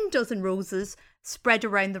 10 dozen roses spread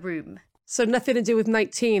around the room. So nothing to do with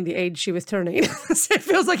 19, the age she was turning. It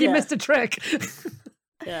feels like you missed a trick.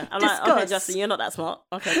 Yeah, I'm like, okay, Justin, you're not that smart.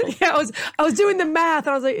 Okay, cool. Yeah, I was doing the math,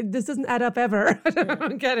 and I was like, this doesn't add up ever. I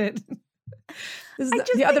don't get it. This is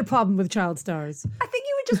the other problem with child stars. I think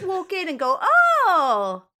you would just walk in and go,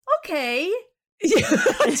 oh, okay. Yeah,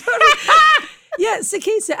 totally. Yeah,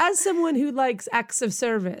 Sikisa, as someone who likes acts of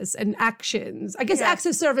service and actions, I guess acts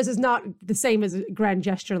of service is not the same as a grand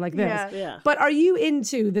gesture like this. Yeah. But are you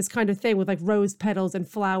into this kind of thing with like rose petals and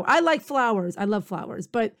flower? I like flowers. I love flowers.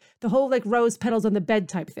 But the whole like rose petals on the bed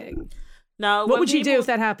type thing. No. What would you do if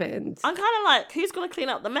that happened? I'm kind of like, who's going to clean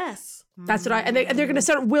up the mess? That's what and they're going to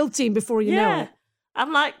start wilting before you know it.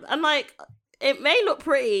 I'm like, it may look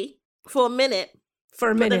pretty for a minute.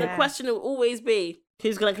 But then the question will always be,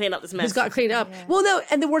 who's going to clean up this mess? Who's got to clean up? Yeah. Well, no,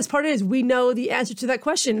 and the worst part is we know the answer to that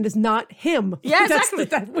question, and it's not him. Yeah, exactly.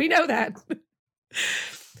 We know that.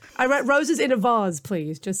 I write roses in a vase,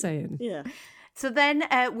 please. Just saying. Yeah. So then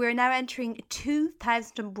we're now entering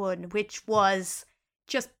 2001, which was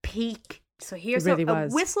just peak. So here's a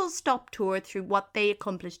whistle-stop tour through what they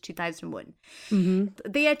accomplished 2001.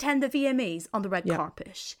 Mm-hmm. They attend the VMAs on the red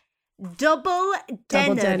carpet. Double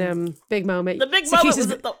denim. Big moment. The big moment was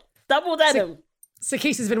the double denim.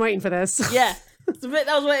 Sikisa's been waiting for this. Yeah. It's the bit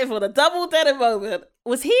I was waiting for. The double denim moment.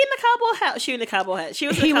 Was he in the cowboy hat or she in the cowboy hat?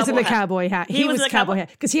 He was in the cowboy hat. He was in the cowboy hat.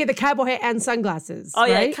 Because he had the cowboy hat and sunglasses. Oh,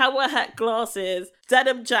 yeah. Cowboy hat, glasses,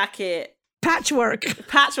 denim jacket. Patchwork.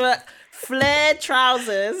 Flared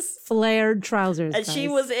trousers. And guys. she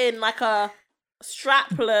was in like a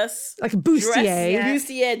strapless. Like a bustier.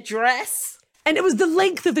 Bustier dress. And it was the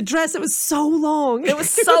length of the dress. It was so long. It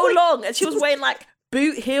was so long. And she was wearing like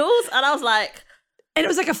boot heels. And I was like... And it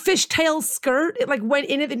was like a fishtail skirt. It like went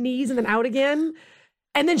in at the knees and then out again.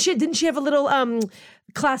 And then didn't she have a little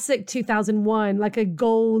classic 2001, like a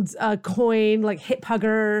gold coin, like hip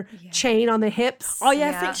hugger chain on the hips? Oh, yeah,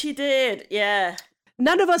 I think she did. Yeah.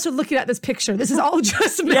 None of us are looking at this picture. This is all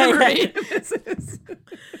just memory.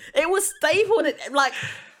 It was stapled. Like,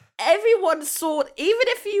 everyone saw it. Even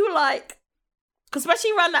if you like...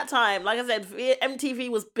 Especially around that time, like I said, MTV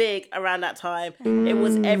was big around that time. It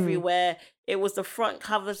was everywhere. It was the front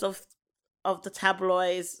covers of the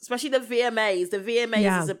tabloids, especially the VMAs. The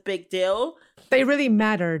VMAs is a big deal. They really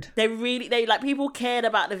mattered. They like people cared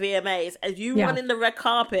about the VMAs. As you run in the red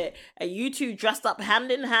carpet and you two dressed up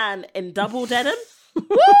hand in hand in double denim.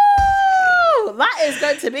 Woo! That is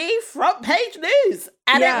going to be front page news.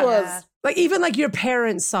 And it was. Like even like your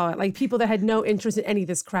parents saw it. Like people that had no interest in any of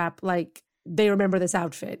this crap, like they remember this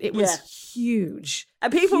outfit. It was huge.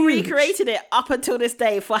 And people recreated it up until this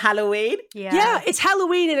day for Halloween. Yeah, it's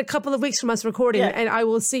Halloween in a couple of weeks from us recording, and I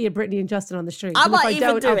will see Britney and Justin on the street. I might if I even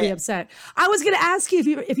don't, I'll be upset. I was going to ask you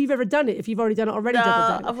if you've ever done it, if you've already done it already. No, double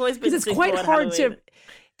denim. I've always been because it's quite hard Halloween.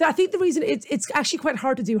 to. I think the reason it's actually quite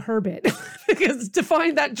hard to do her bit because to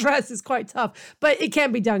find that dress is quite tough, but it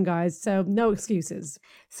can be done, guys. So no excuses.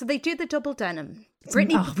 So they do the double denim.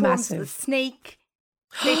 Britney performs the snake.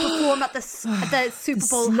 They perform at the Super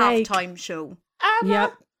Bowl halftime show.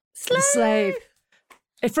 Yep. Slave.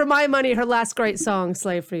 For my money, her last great song,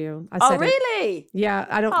 Slave for You. I said really? Yeah,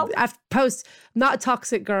 I don't. I've not a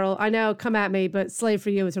toxic girl. I know, come at me, but Slave for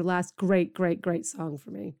You is her last great song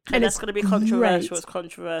for me. And it's going to be controversial. Great. It's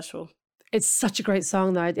controversial. It's such a great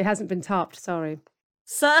song, though. It hasn't been topped. Sorry.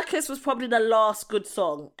 Circus was probably the last good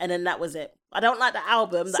song, and then that was it. I don't like the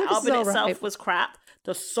album. The album itself was crap.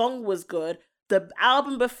 The song was good. The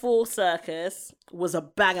album before Circus was a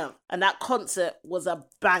banger, and that concert was a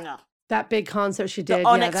banger. That big concert she did, the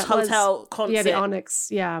Onyx Hotel concert, yeah, the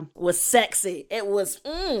Onyx, was sexy. It was.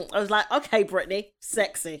 I was like, okay, Britney,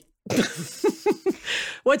 sexy.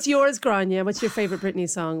 What's yours, Grania? What's your favorite Britney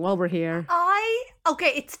song? While we're here,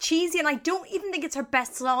 it's cheesy, and I don't even think it's her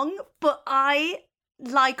best song, but I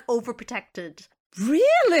like Overprotected.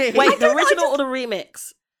 Really? Wait, the original or the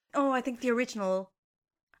remix? Oh, I think the original.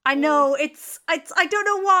 I know it's I don't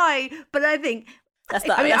know why, but I think that's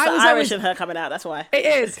the Irish in her coming out. That's why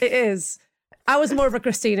it is. I was more of a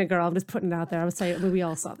Christina girl. I'm just putting it out there. I was saying we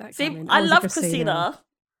all saw that. See, I love Christina.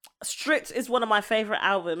 Stripped is one of my favorite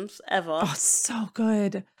albums ever. Oh, so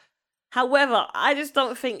good. However, I just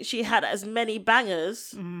don't think she had as many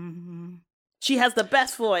bangers. Mm-hmm. She has the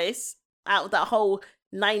best voice out of that whole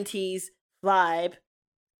 90s vibe.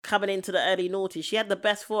 Coming into the early noughties, she had the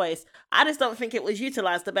best voice. I just don't think it was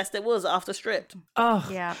utilized the best it was after Stripped. Oh,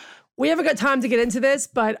 yeah. We haven't got time to get into this,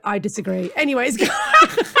 but I disagree. Anyways,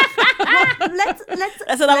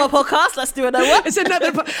 That's another podcast. Let's do another one. It's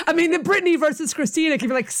another. I mean, the Britney versus Christina could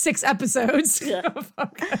be like 6 episodes. Yeah.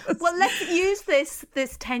 Well, let's use this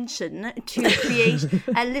tension to create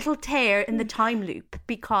a little tear in the time loop,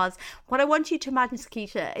 because what I want you to imagine,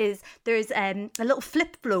 Sikisa, is there's a little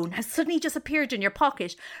flip phone has suddenly just appeared in your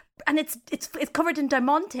pocket, and it's covered in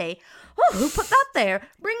diamante. Oh, who put that there?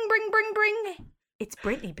 Bring. It's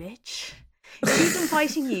Britney, bitch. She's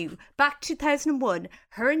inviting you back 2001.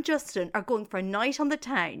 Her and Justin are going for a night on the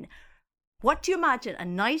town. What do you imagine a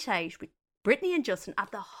night out with Britney and Justin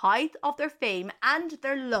at the height of their fame and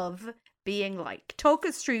their love being like? Talk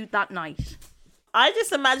us through that night. I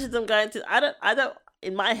just imagine them going to. I don't.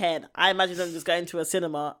 In my head, I imagine them just going to a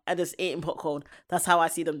cinema and just eating popcorn. That's how I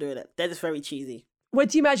see them doing it. They're just very cheesy. What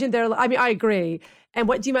do you imagine their? I mean, I agree. And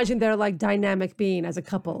what do you imagine their like dynamic being as a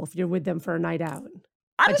couple if you're with them for a night out?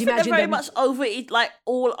 I just think they're very much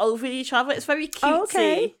all over each other. It's very cutesy. Oh,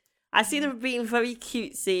 okay. I see them being very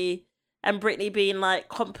cutesy, and Britney being like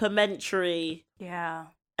complimentary. Yeah.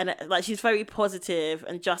 And like she's very positive,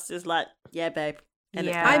 and Justin's like, yeah, babe. And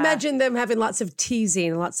Yeah. I imagine them having lots of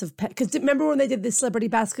teasing, lots of because remember when they did the celebrity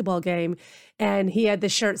basketball game, and he had the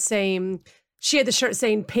shirt saying. She had the shirt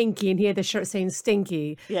saying Pinky and he had the shirt saying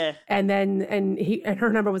Stinky. Yeah. And then and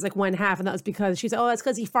her number was like 1/2, and that was because she said, "Oh, that's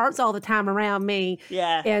because he farts all the time around me."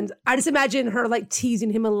 Yeah. And I just imagine her like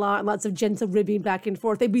teasing him a lot, lots of gentle ribbing back and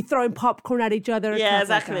forth. They'd be throwing popcorn at each other. Yeah, stuff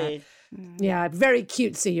like exactly. that. Yeah, very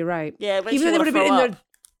cutesy. You're right. Yeah, even though they would have been in their.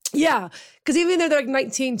 Yeah, because even though they're like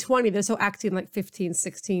 19, 20, they're so acting like 15,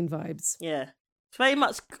 16 vibes. Yeah. It's very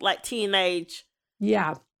much like teenage.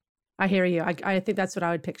 Yeah, I hear you. I think that's what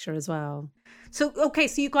I would picture as well. So, okay,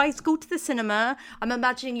 so you guys go to the cinema. I'm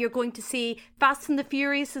imagining you're going to see Fast and the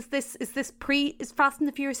Furious. Is Fast and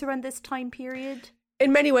the Furious around this time period?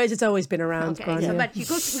 In many ways, it's always been around. Okay, so but we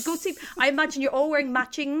go see. I imagine you're all wearing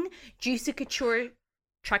matching Juicy Couture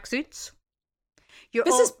tracksuits.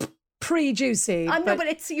 This is pre-Juicy. I know,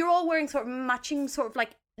 but you're all wearing sort of matching, sort of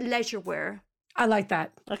like leisure wear. I like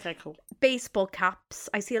that. Okay, cool. Baseball caps.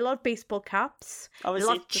 I see a lot of baseball caps. Obviously,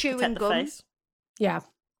 a lot of chewing gum. Yeah.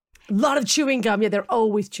 A lot of chewing gum. Yeah, they're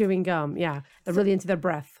always chewing gum. Yeah, they're really into their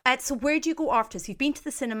breath. So where do you go after? So you've been to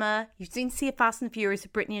the cinema. You've seen See a Fast and the Furious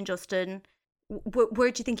with Britney and Justin.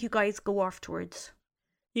 Where do you think you guys go afterwards?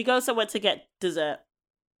 You go somewhere to get dessert.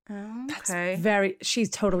 Oh, okay. She's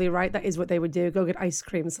totally right. That is what they would do. Go get ice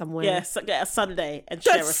cream somewhere. Yeah, so get a sundae and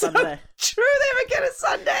share a sundae. True, they would get a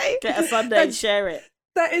sundae. Get a sundae and share it.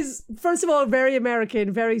 That is, first of all, very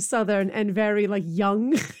American, very Southern, and very like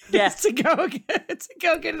young. Yes. to go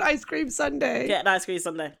get an ice cream sundae. Get an ice cream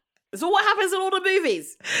sundae. It's what happens in all the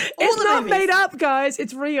movies. It's not made up, guys.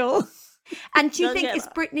 It's real. And do you think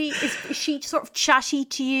is she sort of chatty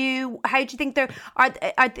to you? How do you think they're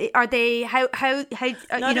are they how No, you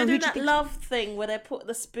know, they're who doing do you that think? love thing where they put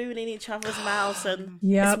the spoon in each other's mouths and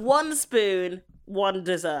Yep. it's one spoon, one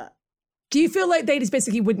dessert. Do you feel like they just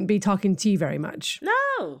basically wouldn't be talking to you very much?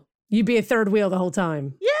 No. You'd be a third wheel the whole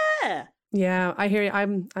time. Yeah. Yeah, I hear you.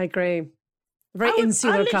 I agree. Very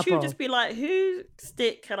insular I literally couple. would just be like, whose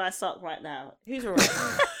stick can I suck right now? Who's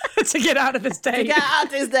right? to get out of this date. To get out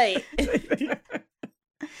of this date.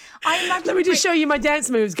 I imagine Let me just show you my dance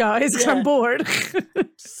moves, guys, because I'm bored.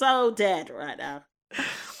 So dead right now.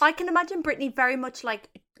 I can imagine Britney very much like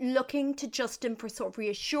looking to Justin for sort of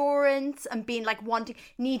reassurance and being like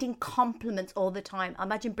needing compliments all the time. I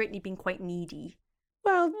imagine Britney being quite needy.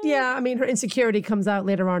 Well, yeah, I mean, her insecurity comes out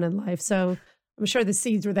later on in life, so I'm sure the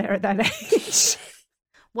seeds were there at that age.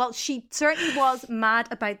 Well, she certainly was mad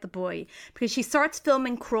about the boy because she starts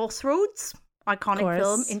filming Crossroads, iconic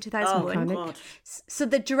film in 2001. God. So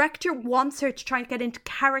the director wants her to try and get into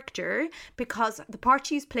character because the part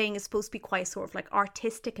she's playing is supposed to be quite sort of like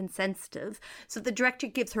artistic and sensitive. So the director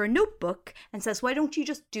gives her a notebook and says, why don't you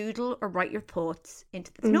just doodle or write your thoughts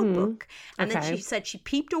into this notebook? And then she said she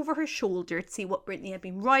peeped over her shoulder to see what Britney had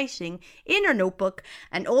been writing in her notebook.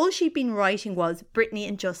 And all she'd been writing was Britney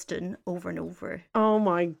and Justin over and over. Oh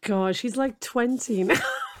my gosh, she's like 20 now.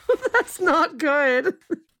 That's not good.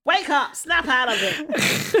 Wake up, snap out of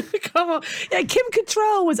it. Come on. Yeah, Kim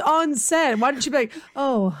Cattrall was on set. Why didn't she be like,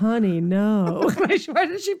 oh, honey, no. Why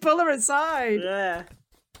did she pull her aside? Yeah.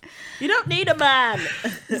 You don't need a man.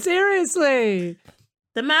 Seriously.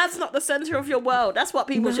 The man's not the center of your world. That's what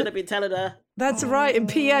people should have been telling her. That's right. And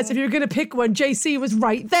P.S., if you're going to pick one, JC was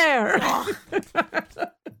right there. I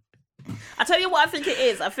tell you what I think it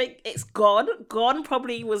is. I think it's Gone. Gone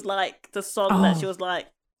probably was like the song that she was like,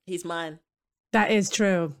 he's mine. That is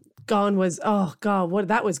true. Gone was, oh God,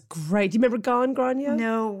 that was great. Do you remember Gone, Grania?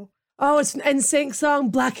 No. Oh, it's an NSYNC song,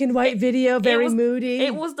 black and white video, very moody.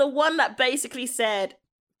 It was the one that basically said,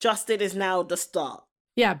 Justin is now the star.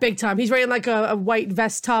 Yeah, big time. He's wearing like a white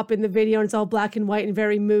vest top in the video, and it's all black and white and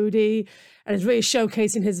very moody, and it's really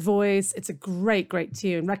showcasing his voice. It's a great, great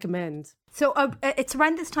tune. Recommend. So it's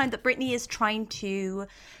around this time that Britney is trying to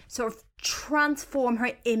sort of transform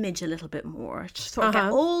her image a little bit more, to sort of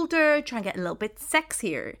get older, try and get a little bit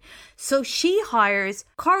sexier. So she hires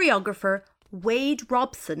choreographer Wade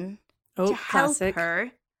Robson to help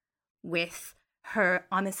her with her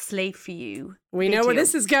I'm a Slave for You We video. know where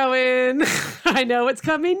this is going. I know what's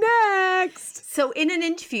coming next. So in an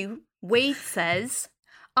interview, Wade says,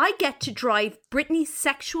 I get to drive Britney's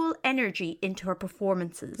sexual energy into her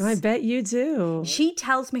performances. I bet you do. She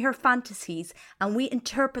tells me her fantasies and we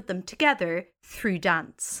interpret them together through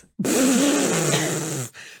dance.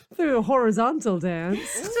 Through a horizontal dance.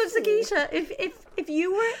 So Sikisa, if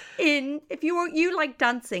you like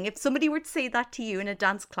dancing, if somebody were to say that to you in a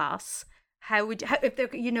dance class, if they're,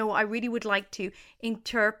 I really would like to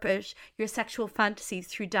interpret your sexual fantasies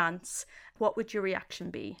through dance, what would your reaction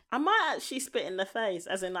be? I might actually spit in the face,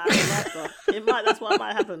 as in I don't like that. That's what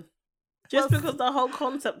might happen. Just because the whole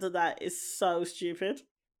concept of that is so stupid.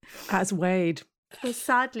 As Wade. Well,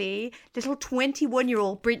 sadly, little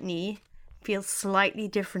 21-year-old Britney feels slightly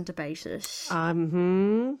different about it.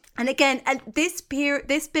 And again, this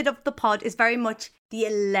bit of the pod is very much the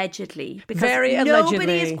allegedly, because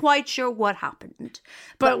nobody is quite sure what happened.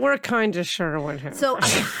 But we're kind of sure what happened. So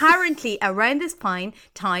apparently, around this time,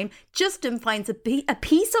 Justin finds a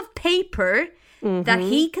piece of paper that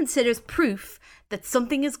he considers proof that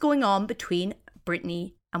something is going on between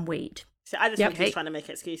Britney and Wade. So I just think he's trying to make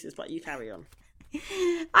excuses, but you carry on.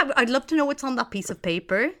 I'd love to know what's on that piece of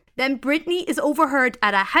paper. Then Britney is overheard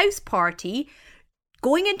at a house party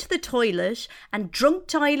going into the toilet and drunk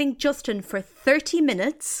dialing Justin for 30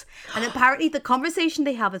 minutes. And apparently the conversation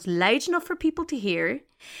they have is loud enough for people to hear.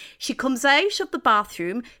 She comes out of the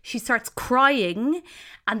bathroom, she starts crying,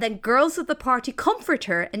 and then girls at the party comfort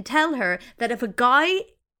her and tell her that if a guy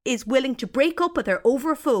is willing to break up with her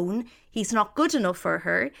over a phone, he's not good enough for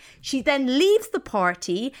her. She then leaves the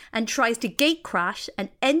party and tries to gate crash an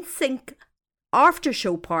NSYNC after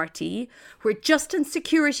show party where Justin's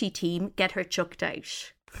security team get her chucked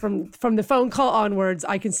out. From the phone call onwards,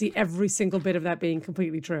 I can see every single bit of that being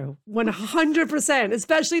completely true. 100%,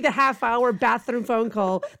 especially the half-hour bathroom phone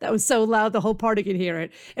call that was so loud the whole party could hear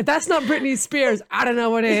it. If that's not Britney Spears, I don't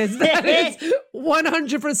know what is. That is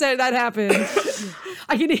 100% that happened.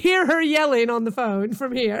 I can hear her yelling on the phone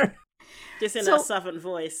from here. Just in that southern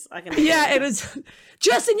voice. I can Yeah, it is.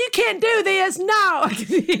 Justin, you can't do this. No, I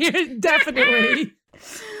can hear it definitely.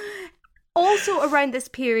 Also around this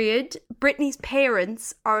period, Britney's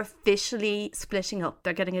parents are officially splitting up.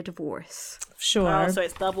 They're getting a divorce. Sure. Oh, so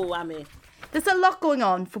it's double whammy. There's a lot going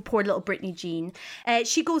on for poor little Britney Jean.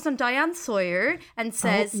 She goes on Diane Sawyer and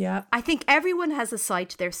says, I think everyone has a side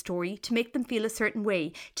to their story to make them feel a certain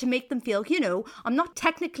way, to make them feel, I'm not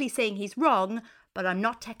technically saying he's wrong, but I'm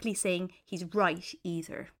not technically saying he's right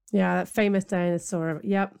either. Yeah, that famous dinosaur.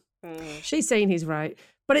 Yep. She's saying he's right.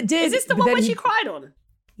 But it did. Is this the one where she cried on?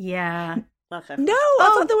 Yeah. Okay. No,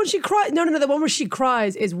 I thought the one she cried. No, the one where she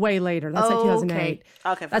cries is way later. That's like 2008.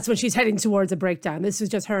 Okay. That's when she's heading towards a breakdown. This is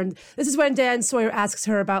just her. And this is when Dan Sawyer asks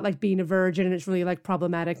her about like being a virgin, and it's really like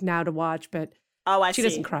problematic now to watch. But she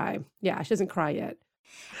doesn't cry. Yeah, she doesn't cry yet.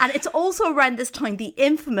 And it's also around this time the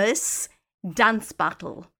infamous dance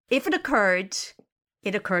battle. If it occurred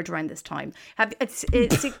around this time.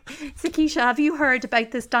 Sikisa, have you heard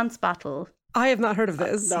about this dance battle? I have not heard of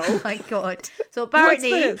this. No. Oh my God. So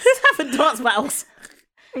apparently... What's Who's having dance battles?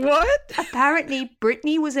 What? Apparently,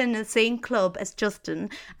 Britney was in the same club as Justin,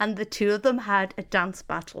 and the two of them had a dance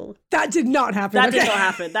battle. That did not happen. That did not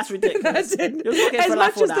happen. That's ridiculous. As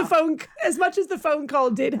much as the phone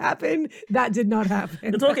call did happen, that did not happen.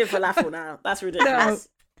 You're talking falafel now. That's ridiculous.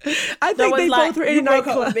 No. I think they both were in a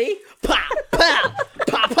nightclub. Me? Pow, pow,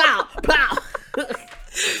 pow, pow, pow.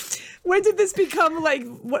 When did this become like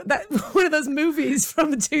one of those movies from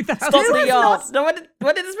the 2000s? Stop the Yard. No,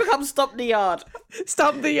 when did this become Stop the Yard?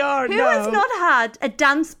 Stop the Yard. Who has not had a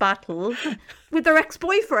dance battle with their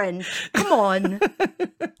ex-boyfriend? Come on.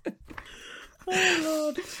 Oh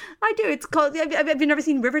Lord. I do. It's called. Have you never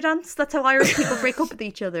seen Riverdance? That's how Irish people break up with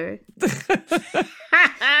each other.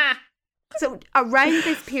 So around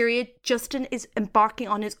this period, Justin is embarking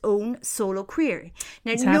on his own solo career.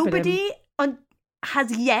 Now, nobody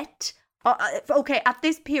has yet, at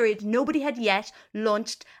this period, nobody had yet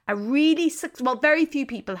launched very few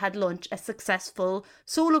people had launched a successful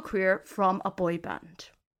solo career from a boy band.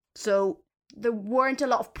 So there weren't a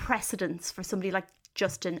lot of precedents for somebody like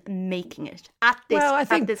Justin making it at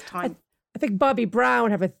this time. I think Bobby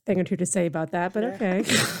Brown have a thing or two to say about that, but okay.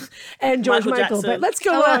 And George Michael, but let's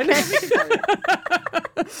go on.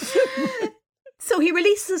 So he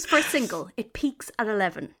releases his first single. It peaks at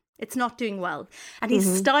 11. It's not doing well. And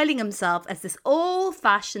he's styling himself as this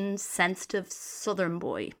old-fashioned, sensitive Southern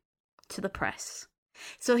boy to the press.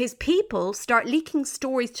 So his people start leaking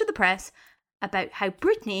stories to the press about how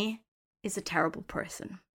Britney is a terrible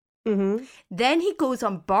person. Mm-hmm. Then he goes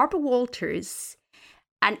on Barbara Walters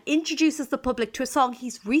and introduces the public to a song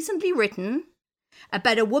he's recently written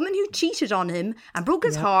about a woman who cheated on him and broke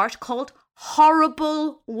his heart, called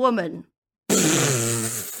Horrible Woman.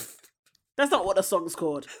 That's not what the song's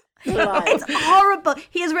called. It's horrible.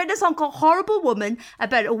 He has written a song called Horrible Woman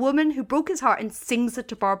about a woman who broke his heart and sings it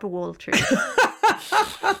to Barbara Walters.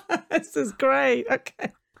 This is great.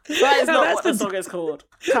 Okay. That is not what the song is called.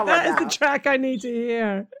 Come on That now. is the track I need to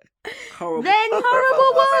hear. Horrible. Then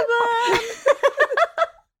Horrible Woman,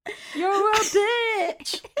 you're a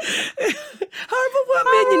bitch. Horrible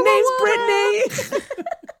woman, your name's Britney.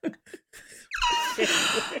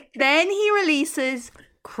 Then he releases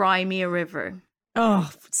Cry Me a River.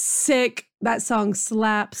 Oh, sick. That song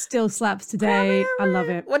slaps, still slaps today. I love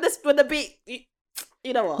it. When the beat,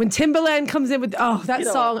 you know what? When Timberlake comes in with, that You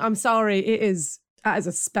know song, what? I'm sorry, that is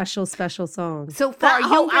a special, special song. So for That our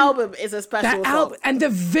whole younger album is a special That song. album, and the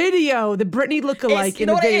video, the Britney lookalike you in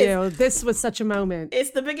know the what it video, this was such a moment.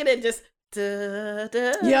 It's the beginning, just da,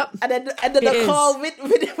 da, Yep. and then It the is. car with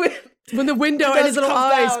When the window and his little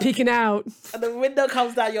comes eyes down. peeking out. and the window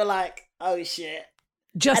comes down, you're like, oh shit.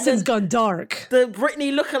 Justin's gone dark. The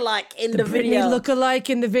Britney lookalike in the Britney video. lookalike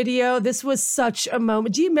in the video. This was such a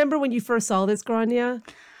moment. Do you remember when you first saw this, Grania?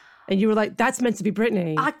 And you were like, that's meant to be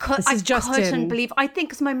Britney. I This is Justin. couldn't believe. I think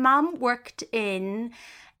because my mum worked in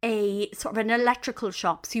a sort of an electrical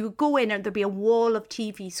shop, so you would go in and there'd be a wall of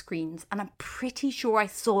TV screens, and I'm pretty sure I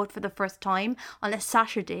saw it for the first time on a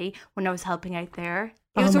Saturday when I was helping out there.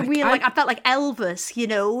 It was a real, I felt like Elvis,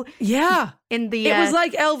 Yeah. in the. It was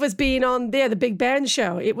like Elvis being on the Big Band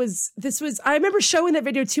show. I remember showing that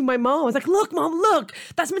video to my mom. I was like, look, Mom, look,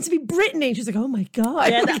 that's meant to be Britney. And she was like, oh my God.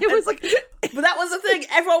 Yeah, It was like, But that was the thing.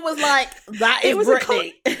 Everyone was like, that is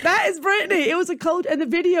Britney. That is Britney. It was a code. And the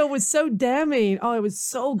video was so damning. Oh, it was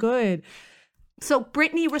so good. So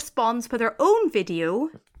Britney responds with her own video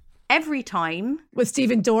every time. With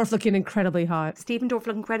Stephen Dorff looking incredibly hot. Stephen Dorff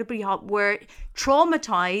looked incredibly hot. Were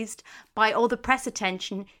traumatized by all the press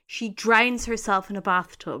attention. She drowns herself in a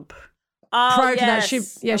bathtub. Oh, Prior to yes.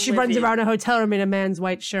 that, she runs around a hotel room in a man's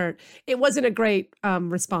white shirt. It wasn't a great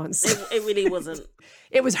response. It really wasn't.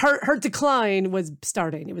 It was her decline was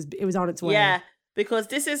starting. It was on its way. Yeah, because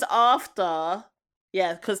this is after.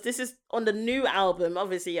 Yeah, because this is on the new album,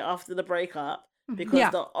 obviously after the breakup.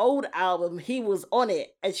 Because the old album, he was on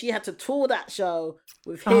it, and she had to tour that show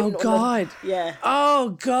with him. Oh God. Yeah.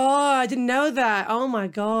 Oh God. I didn't know that. Oh my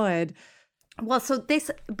God. Well, so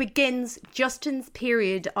this begins Justin's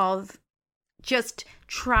period of just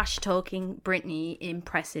trash talking Britney in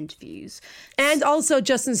press interviews. And also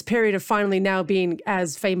Justin's period of finally now being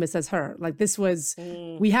as famous as her. Like this was,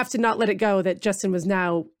 we have to not let it go that Justin was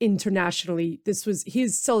now internationally,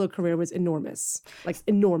 his solo career was enormous. Like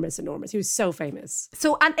enormous. He was so famous.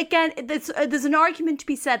 So, and again, there's an argument to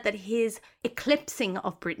be said that his eclipsing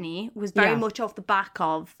of Britney was very much off the back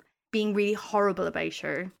of being really horrible about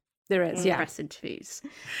her. There is, yeah. Press interviews.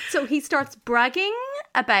 So he starts bragging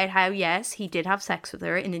about how, yes, he did have sex with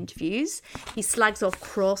her in interviews. He slags off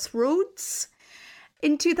Crossroads.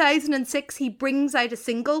 In 2006, he brings out a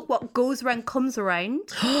single, What Goes Around Comes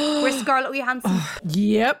Around, where Scarlett Johansson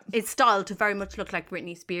is styled to very much look like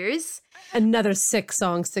Britney Spears. Another sick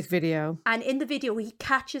video. And in the video, he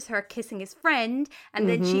catches her kissing his friend, and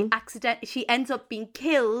then she ends up being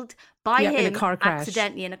killed by him in a car crash.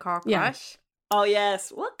 accidentally in a car Yeah. crash. Oh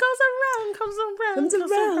yes. What goes around comes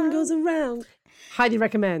around. Goes around. Highly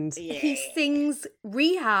recommend. Yeah. He sings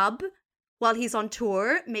Rehab while he's on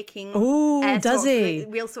tour, making does he? A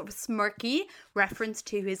real sort of smirky reference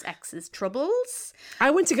to his ex's troubles. I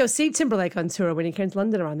went to go see Timberlake on tour when he came to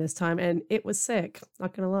London around this time, and it was sick.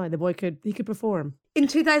 Not gonna lie, the boy could perform. In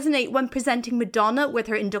 2008, when presenting Madonna with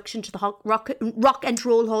her induction to the Rock and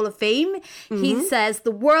Roll Hall of Fame, he says,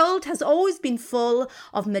 "The world has always been full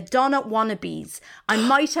of Madonna wannabes. I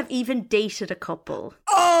might have even dated a couple."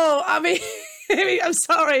 Oh, I mean, I'm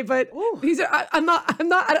sorry, but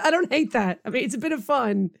I don't hate that. I mean, it's a bit of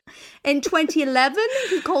fun. In 2011,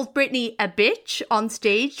 he called Britney a bitch on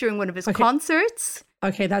stage during one of his concerts.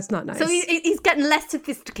 Okay, that's not nice. So he's getting less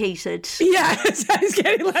sophisticated. Yeah, he's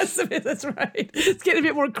getting less of it. That's right. It's getting a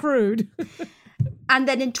bit more crude. And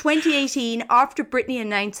then in 2018, after Britney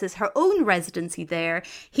announces her own residency there,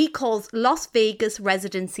 he calls Las Vegas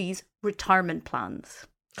residencies retirement plans.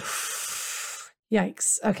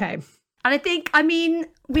 Yikes. Okay. And I mean,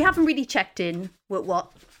 we haven't really checked in with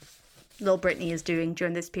what Lil Britney is doing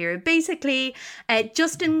during this period. Basically,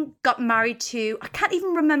 Justin got married to, I can't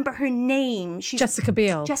even remember her name. She's Jessica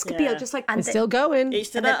Biel. Jessica Biel, just like... It's still going.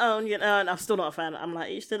 Each to their own, you know, and I'm still not a fan. I'm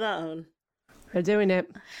like, each to their own. They're doing it.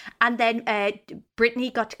 And then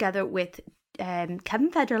Britney got together with Kevin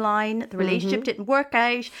Federline. The relationship didn't work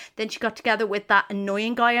out. Then she got together with that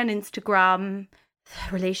annoying guy on Instagram.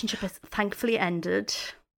 The relationship has thankfully ended.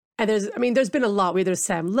 And there's been a lot. There's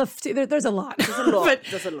Sam Lufty. There's a lot. There's a lot.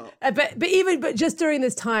 There's a lot. But just during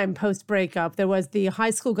this time, post breakup, there was the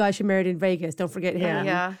high school guy she married in Vegas. Don't forget him.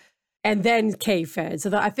 Yeah. And then K-Fed.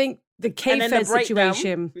 So I think the K-Fed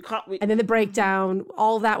situation, and then the breakdown,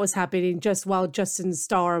 all that was happening just while Justin's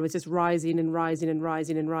star was just rising and rising and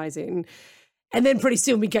rising and rising. And then pretty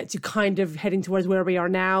soon we get to kind of heading towards where we are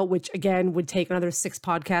now, which again would take another 6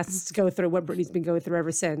 podcasts to go through what Britney's been going through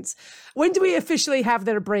ever since. When do we officially have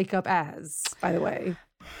their breakup as, by the way?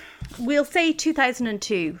 We'll say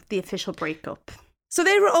 2002, the official breakup. So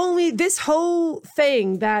they were only this whole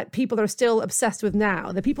thing that people are still obsessed with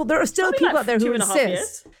now. There are still people out there who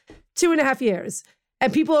insist. 2.5 years.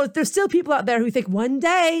 And there's still people out there who think one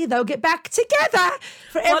day they'll get back together.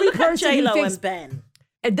 For every look person at J-Lo who thinks, and Ben.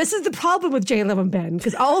 And this is the problem with J-Lo and Ben,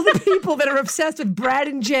 because all the people that are obsessed with Brad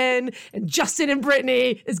and Jen and Justin and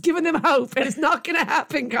Britney is giving them hope, and it's not going to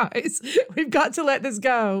happen, guys. We've got to let this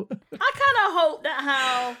go. I kind of hope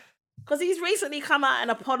that because he's recently come out and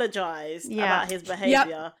apologized about his behavior.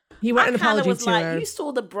 Yep. He went an apology was to like, her. you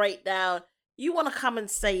saw the breakdown. You want to come and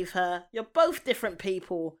save her. You're both different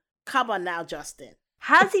people. Come on now, Justin.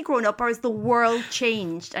 Has he grown up, or has the world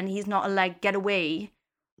changed and he's not allowed to get away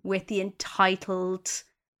with the entitled...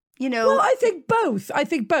 Well, I think both.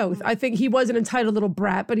 I think he was an entitled little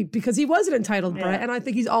brat, because he was an entitled brat. And I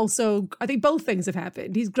think I think both things have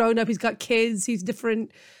happened. He's grown up, he's got kids, he's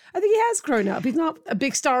different. I think he has grown up. He's not a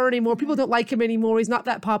big star anymore. People don't like him anymore. He's not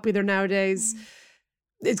that popular nowadays.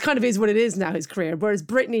 It kind of is what it is now, his career. Whereas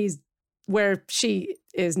Britney's where she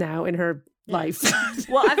is now in her life.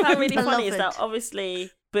 What I find really funny is that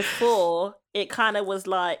obviously before it kind of was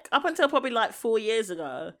like, up until probably like 4 years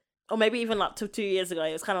ago, or maybe even like 2 years ago,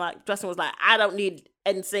 it was kind of like Justin was like, I don't need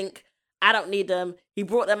NSYNC. I don't need them. He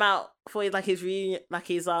brought them out for his reunion, like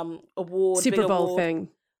his award, Super Bowl thing.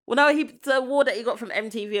 Well, no, the award that he got from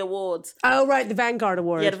MTV Awards. Oh, right, the Vanguard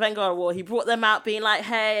Award. Yeah, the Vanguard Award. He brought them out being like,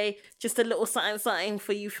 hey, just a little something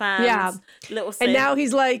for you fans. Yeah. Little thing. And now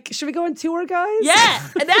he's like, should we go on tour, guys? Yeah.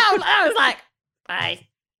 And now I was like, bye.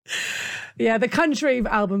 Yeah, the country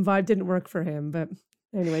album vibe didn't work for him. But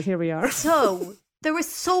anyways, here we are. So... there was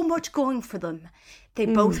so much going for them. They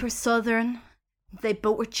both were Southern. They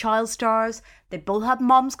both were child stars. They both had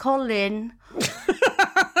moms call in.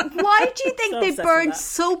 Why do you think they burned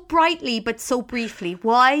so brightly but so briefly?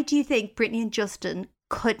 Why do you think Britney and Justin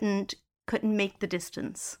couldn't make the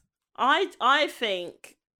distance? I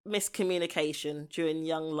think miscommunication during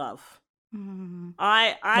young love.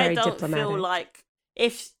 I don't feel like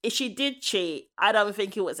if she did cheat, I don't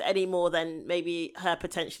think it was any more than maybe her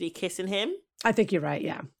potentially kissing him. I think you're right,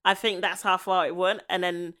 yeah. I think that's how far it went. And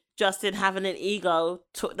then Justin having an ego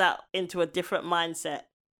took that into a different mindset.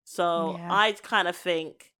 So I kind of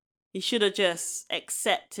think he should have just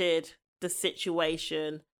accepted the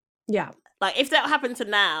situation. Yeah. Like if that happened to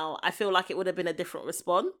now, I feel like it would have been a different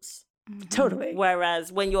response. Totally.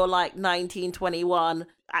 Whereas when you're like 19, 21,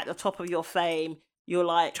 at the top of your fame, you're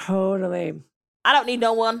like... Totally. I don't need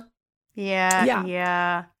no one.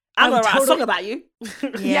 Yeah. I'm going to write a song about you.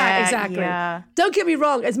 Yeah, exactly. Yeah. Don't get me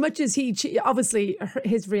wrong. As much as obviously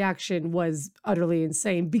his reaction was utterly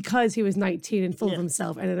insane because he was 19 and full of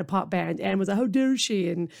himself and in a pop band and was like, how dare she?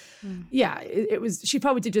 And it was, she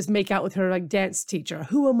probably did just make out with her like dance teacher.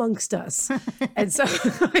 Who amongst us? And so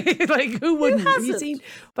like, who wouldn't? Have you seen?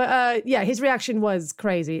 But his reaction was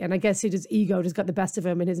crazy. And I guess his ego just got the best of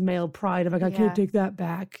him and his male pride of like, I can't take that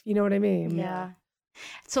back. You know what I mean? Yeah.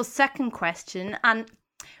 So second question, and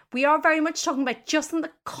we are very much talking about just in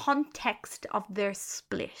the context of their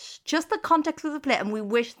split. Just the context of the split. And we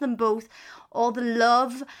wish them both all the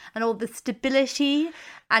love and all the stability.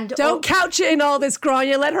 And don't couch it in all this,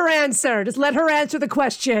 Grania. Let her answer. Just let her answer the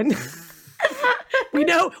question. we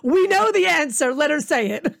know the answer. Let her say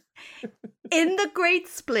it. In the great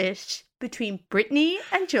split between Britney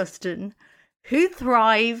and Justin, who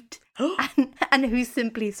thrived and who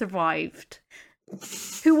simply survived?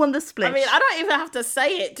 Who won the split? I mean, I don't even have to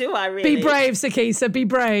say it, do I, really? Be brave, Sikisa, be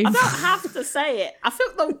brave. I don't have to say it. I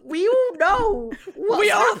think that we all know what's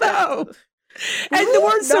We all happened. know. And the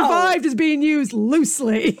word survived is being used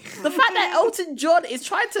loosely. The fact that Elton John is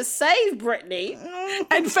trying to save Britney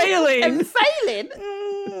And failing. and failing.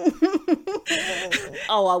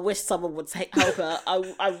 Oh, I wish someone would help her.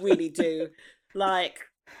 I really do. Like,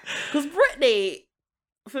 because Britney,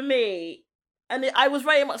 for me, and I was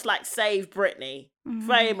very much like, save Britney.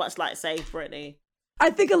 Very much like, save Britney. I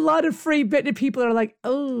think a lot of free Britney people are like,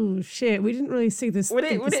 oh shit, we didn't really see this, We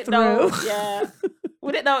think this didn't through. know. Yeah.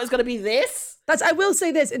 We didn't know it was going to be this. I will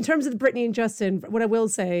say this, in terms of Britney and Justin, what I will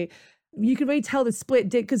say, you can really tell the split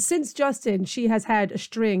did, because since Justin, she has had a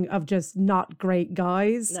string of just not great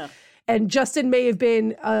guys. No. And Justin may have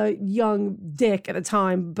been a young dick at the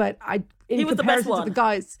time, but He was the best one. to the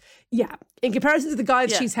guys, in comparison to the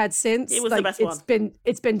guys Yeah. she's had since, He was the best one.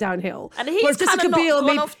 It's been downhill. And he's Whereas kind Jessica of not Biel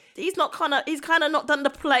gone off. He's kind of not done the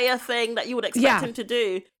player thing that you would expect him to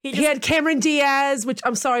do. He had Cameron Diaz, which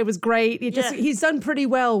I'm sorry was great. He's done pretty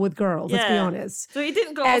well with girls. Let's be honest. So he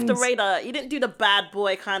didn't go off the radar. He didn't do the bad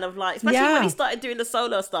boy kind of like, especially when he started doing the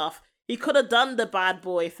solo stuff. He could have done the bad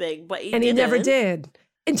boy thing, but he never did.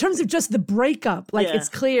 In terms of just the breakup, it's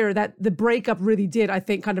clear that the breakup really did, I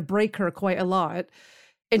think, kind of break her quite a lot.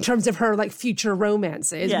 In terms of her like future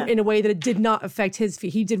romances, in a way that it did not affect his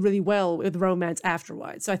feet. He did really well with romance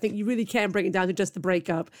afterwards. So I think you really can bring it down to just the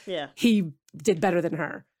breakup. Yeah. He did better than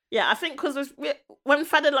her. Yeah, I think because when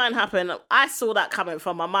Feather Line happened, I saw that coming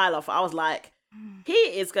from a mile off. I was like, he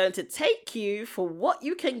is going to take you for what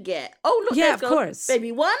you can get. Oh, look, yeah, of course.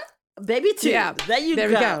 Baby one, baby two. Yeah, there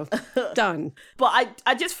we go. Done. But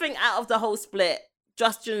I just think out of the whole split,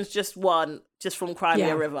 Justin's just won just from Cry Me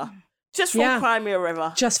a River. Just from Cry Me a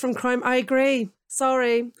River. Just from Crime. I agree.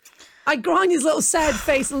 Sorry. Granya's little sad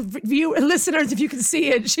face, listeners, if you can see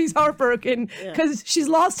it, she's heartbroken because she's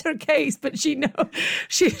lost her case, but she's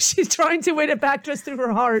trying to win it back just through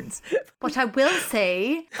her heart. But I will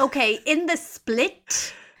say, okay, in the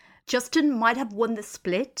split, Justin might have won the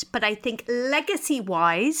split, but I think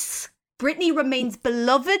legacy-wise, Britney remains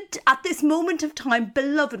beloved at this moment of time.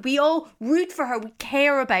 Beloved. We all root for her. We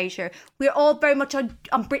care about her. We're all very much on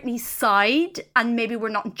Britney's side, and maybe we're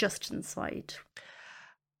not on Justin's side.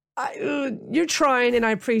 You're trying, and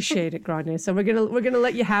I appreciate it, Grania. So we're gonna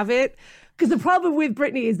let you have it. Because the problem with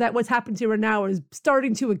Britney is that what's happened to her now is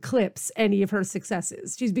starting to eclipse any of her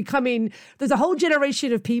successes. There's a whole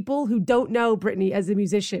generation of people who don't know Britney as a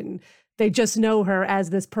musician. They just know her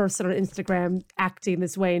as this person on Instagram acting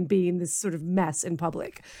this way and being this sort of mess in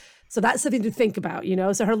public. So that's something to think about,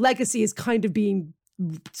 So her legacy is kind of being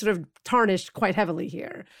sort of tarnished quite heavily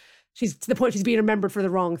here. She's to the point she's being remembered for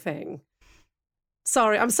the wrong thing.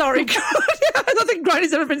 I'm sorry. I don't think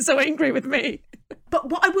Granny's ever been so angry with me. But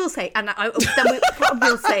what I will say,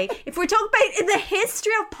 if we're talking about in the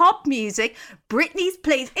history of pop music, Britney's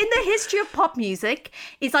place in the history of pop music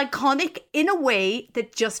is iconic in a way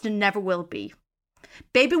that Justin never will be.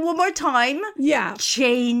 Baby One More Time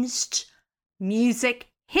changed music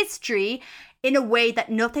history in a way that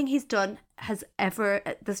nothing he's done has ever,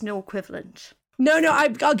 there's no equivalent. No,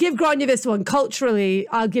 I'll give Grania this one. Culturally,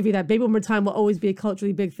 I'll give you that. Baby One More Time will always be a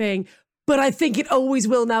culturally big thing. But I think it always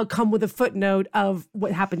will now come with a footnote of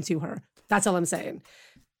what happened to her. That's all I'm saying.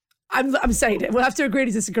 I'm saying it. We'll have to agree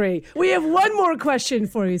to disagree. We have one more question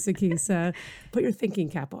for you, Sikisa. Put your thinking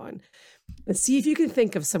cap on. Let's see if you can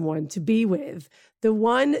think of someone to be with. The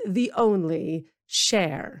one, the only,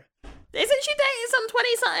 Cher. Isn't she dating some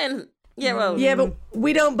 20-something year old? Yeah, but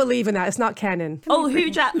we don't believe in that. It's not canon. Oh, Hugh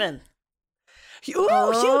Jackman. Hugh,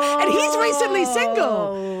 and he's recently single.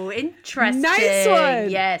 Oh, interesting. Nice one.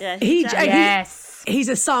 Yes. Yeah, he's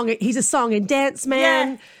a song and dance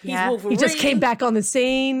man. Yeah. He just came back on the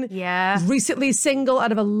scene. Yeah. Recently single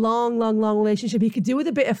out of a long relationship. He could do with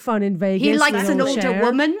a bit of fun in Vegas. He likes an older Cher.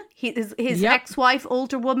 woman. His ex-wife,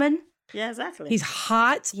 older woman. Yeah, exactly. He's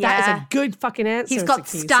hot. Yeah. That is a good fucking answer. He's got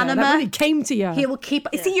Sikisa. stamina. That really came to you. He will keep.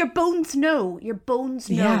 See, your bones know. Your bones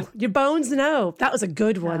know. Yeah, your bones know. That was a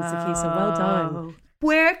good one, Sikisa. Well done.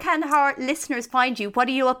 Where can our listeners find you? What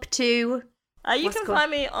are you up to? You can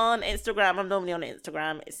find me on Instagram. I'm normally on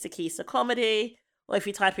Instagram. It's Sikisa Comedy. Or if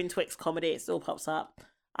you type in Twix Comedy, it still pops up.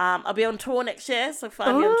 I'll be on tour next year, so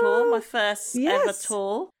find me on tour. My first ever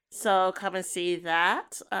tour. So come and see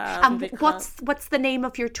that. What's the name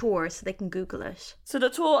of your tour so they can Google it? So the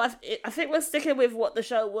tour, I think we're sticking with what the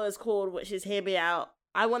show was called, which is Hear Me Out.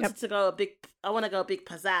 I wanted to go I want to go big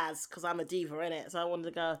pizzazz because I'm a diva in it. So I wanted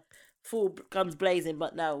to go full guns blazing,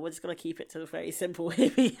 but no, we're just going to keep it to the very simple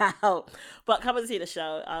hear me out. But come and see the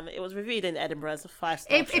show. It was reviewed in Edinburgh as a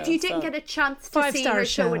 5-star show. If you didn't get a chance to see her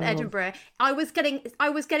show in Edinburgh, I was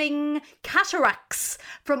getting cataracts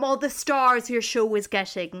from all the stars your show was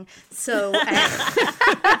getting. So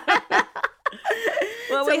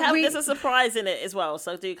well, we have there's a surprise in it as well,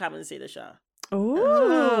 so do come and see the show.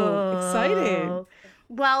 Oh, exciting.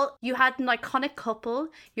 Well, you had an iconic couple,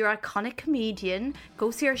 you're an iconic comedian.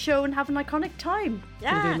 Go see our show and have an iconic time.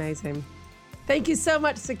 Yeah. It'll be amazing. Thank you so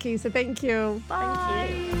much, Sikisa. Thank you.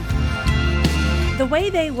 Bye. Thank you. The Way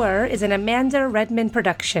They Were is an Amanda Redman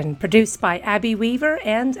production, produced by Abby Weaver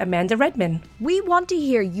and Amanda Redman. We want to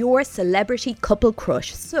hear your celebrity couple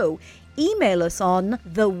crush, so email us on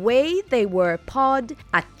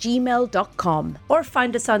thewaytheywerepod@gmail.com. Or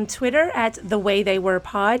find us on Twitter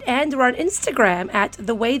 @thewaytheywerepod, and we're on Instagram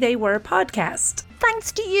 @thewaytheywerepodcast.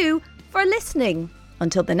 Thanks to you for listening.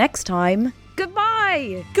 Until the next time,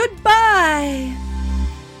 goodbye. Goodbye.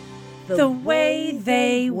 The Way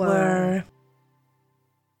They Were.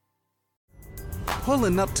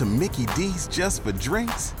 Pulling up to Mickey D's just for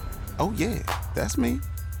drinks? Oh yeah, that's me.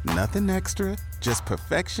 Nothing extra, just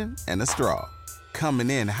perfection and a straw. Coming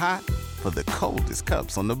in hot for the coldest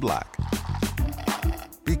cups on the block.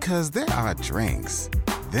 Because there are drinks.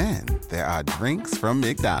 Then there are drinks from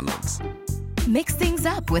McDonald's. Mix things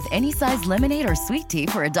up with any size lemonade or sweet tea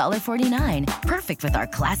for $1.49. Perfect with our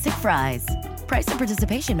classic fries. Price and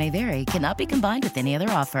participation may vary. Cannot be combined with any other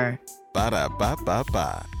offer.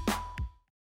 Ba-da-ba-ba-ba.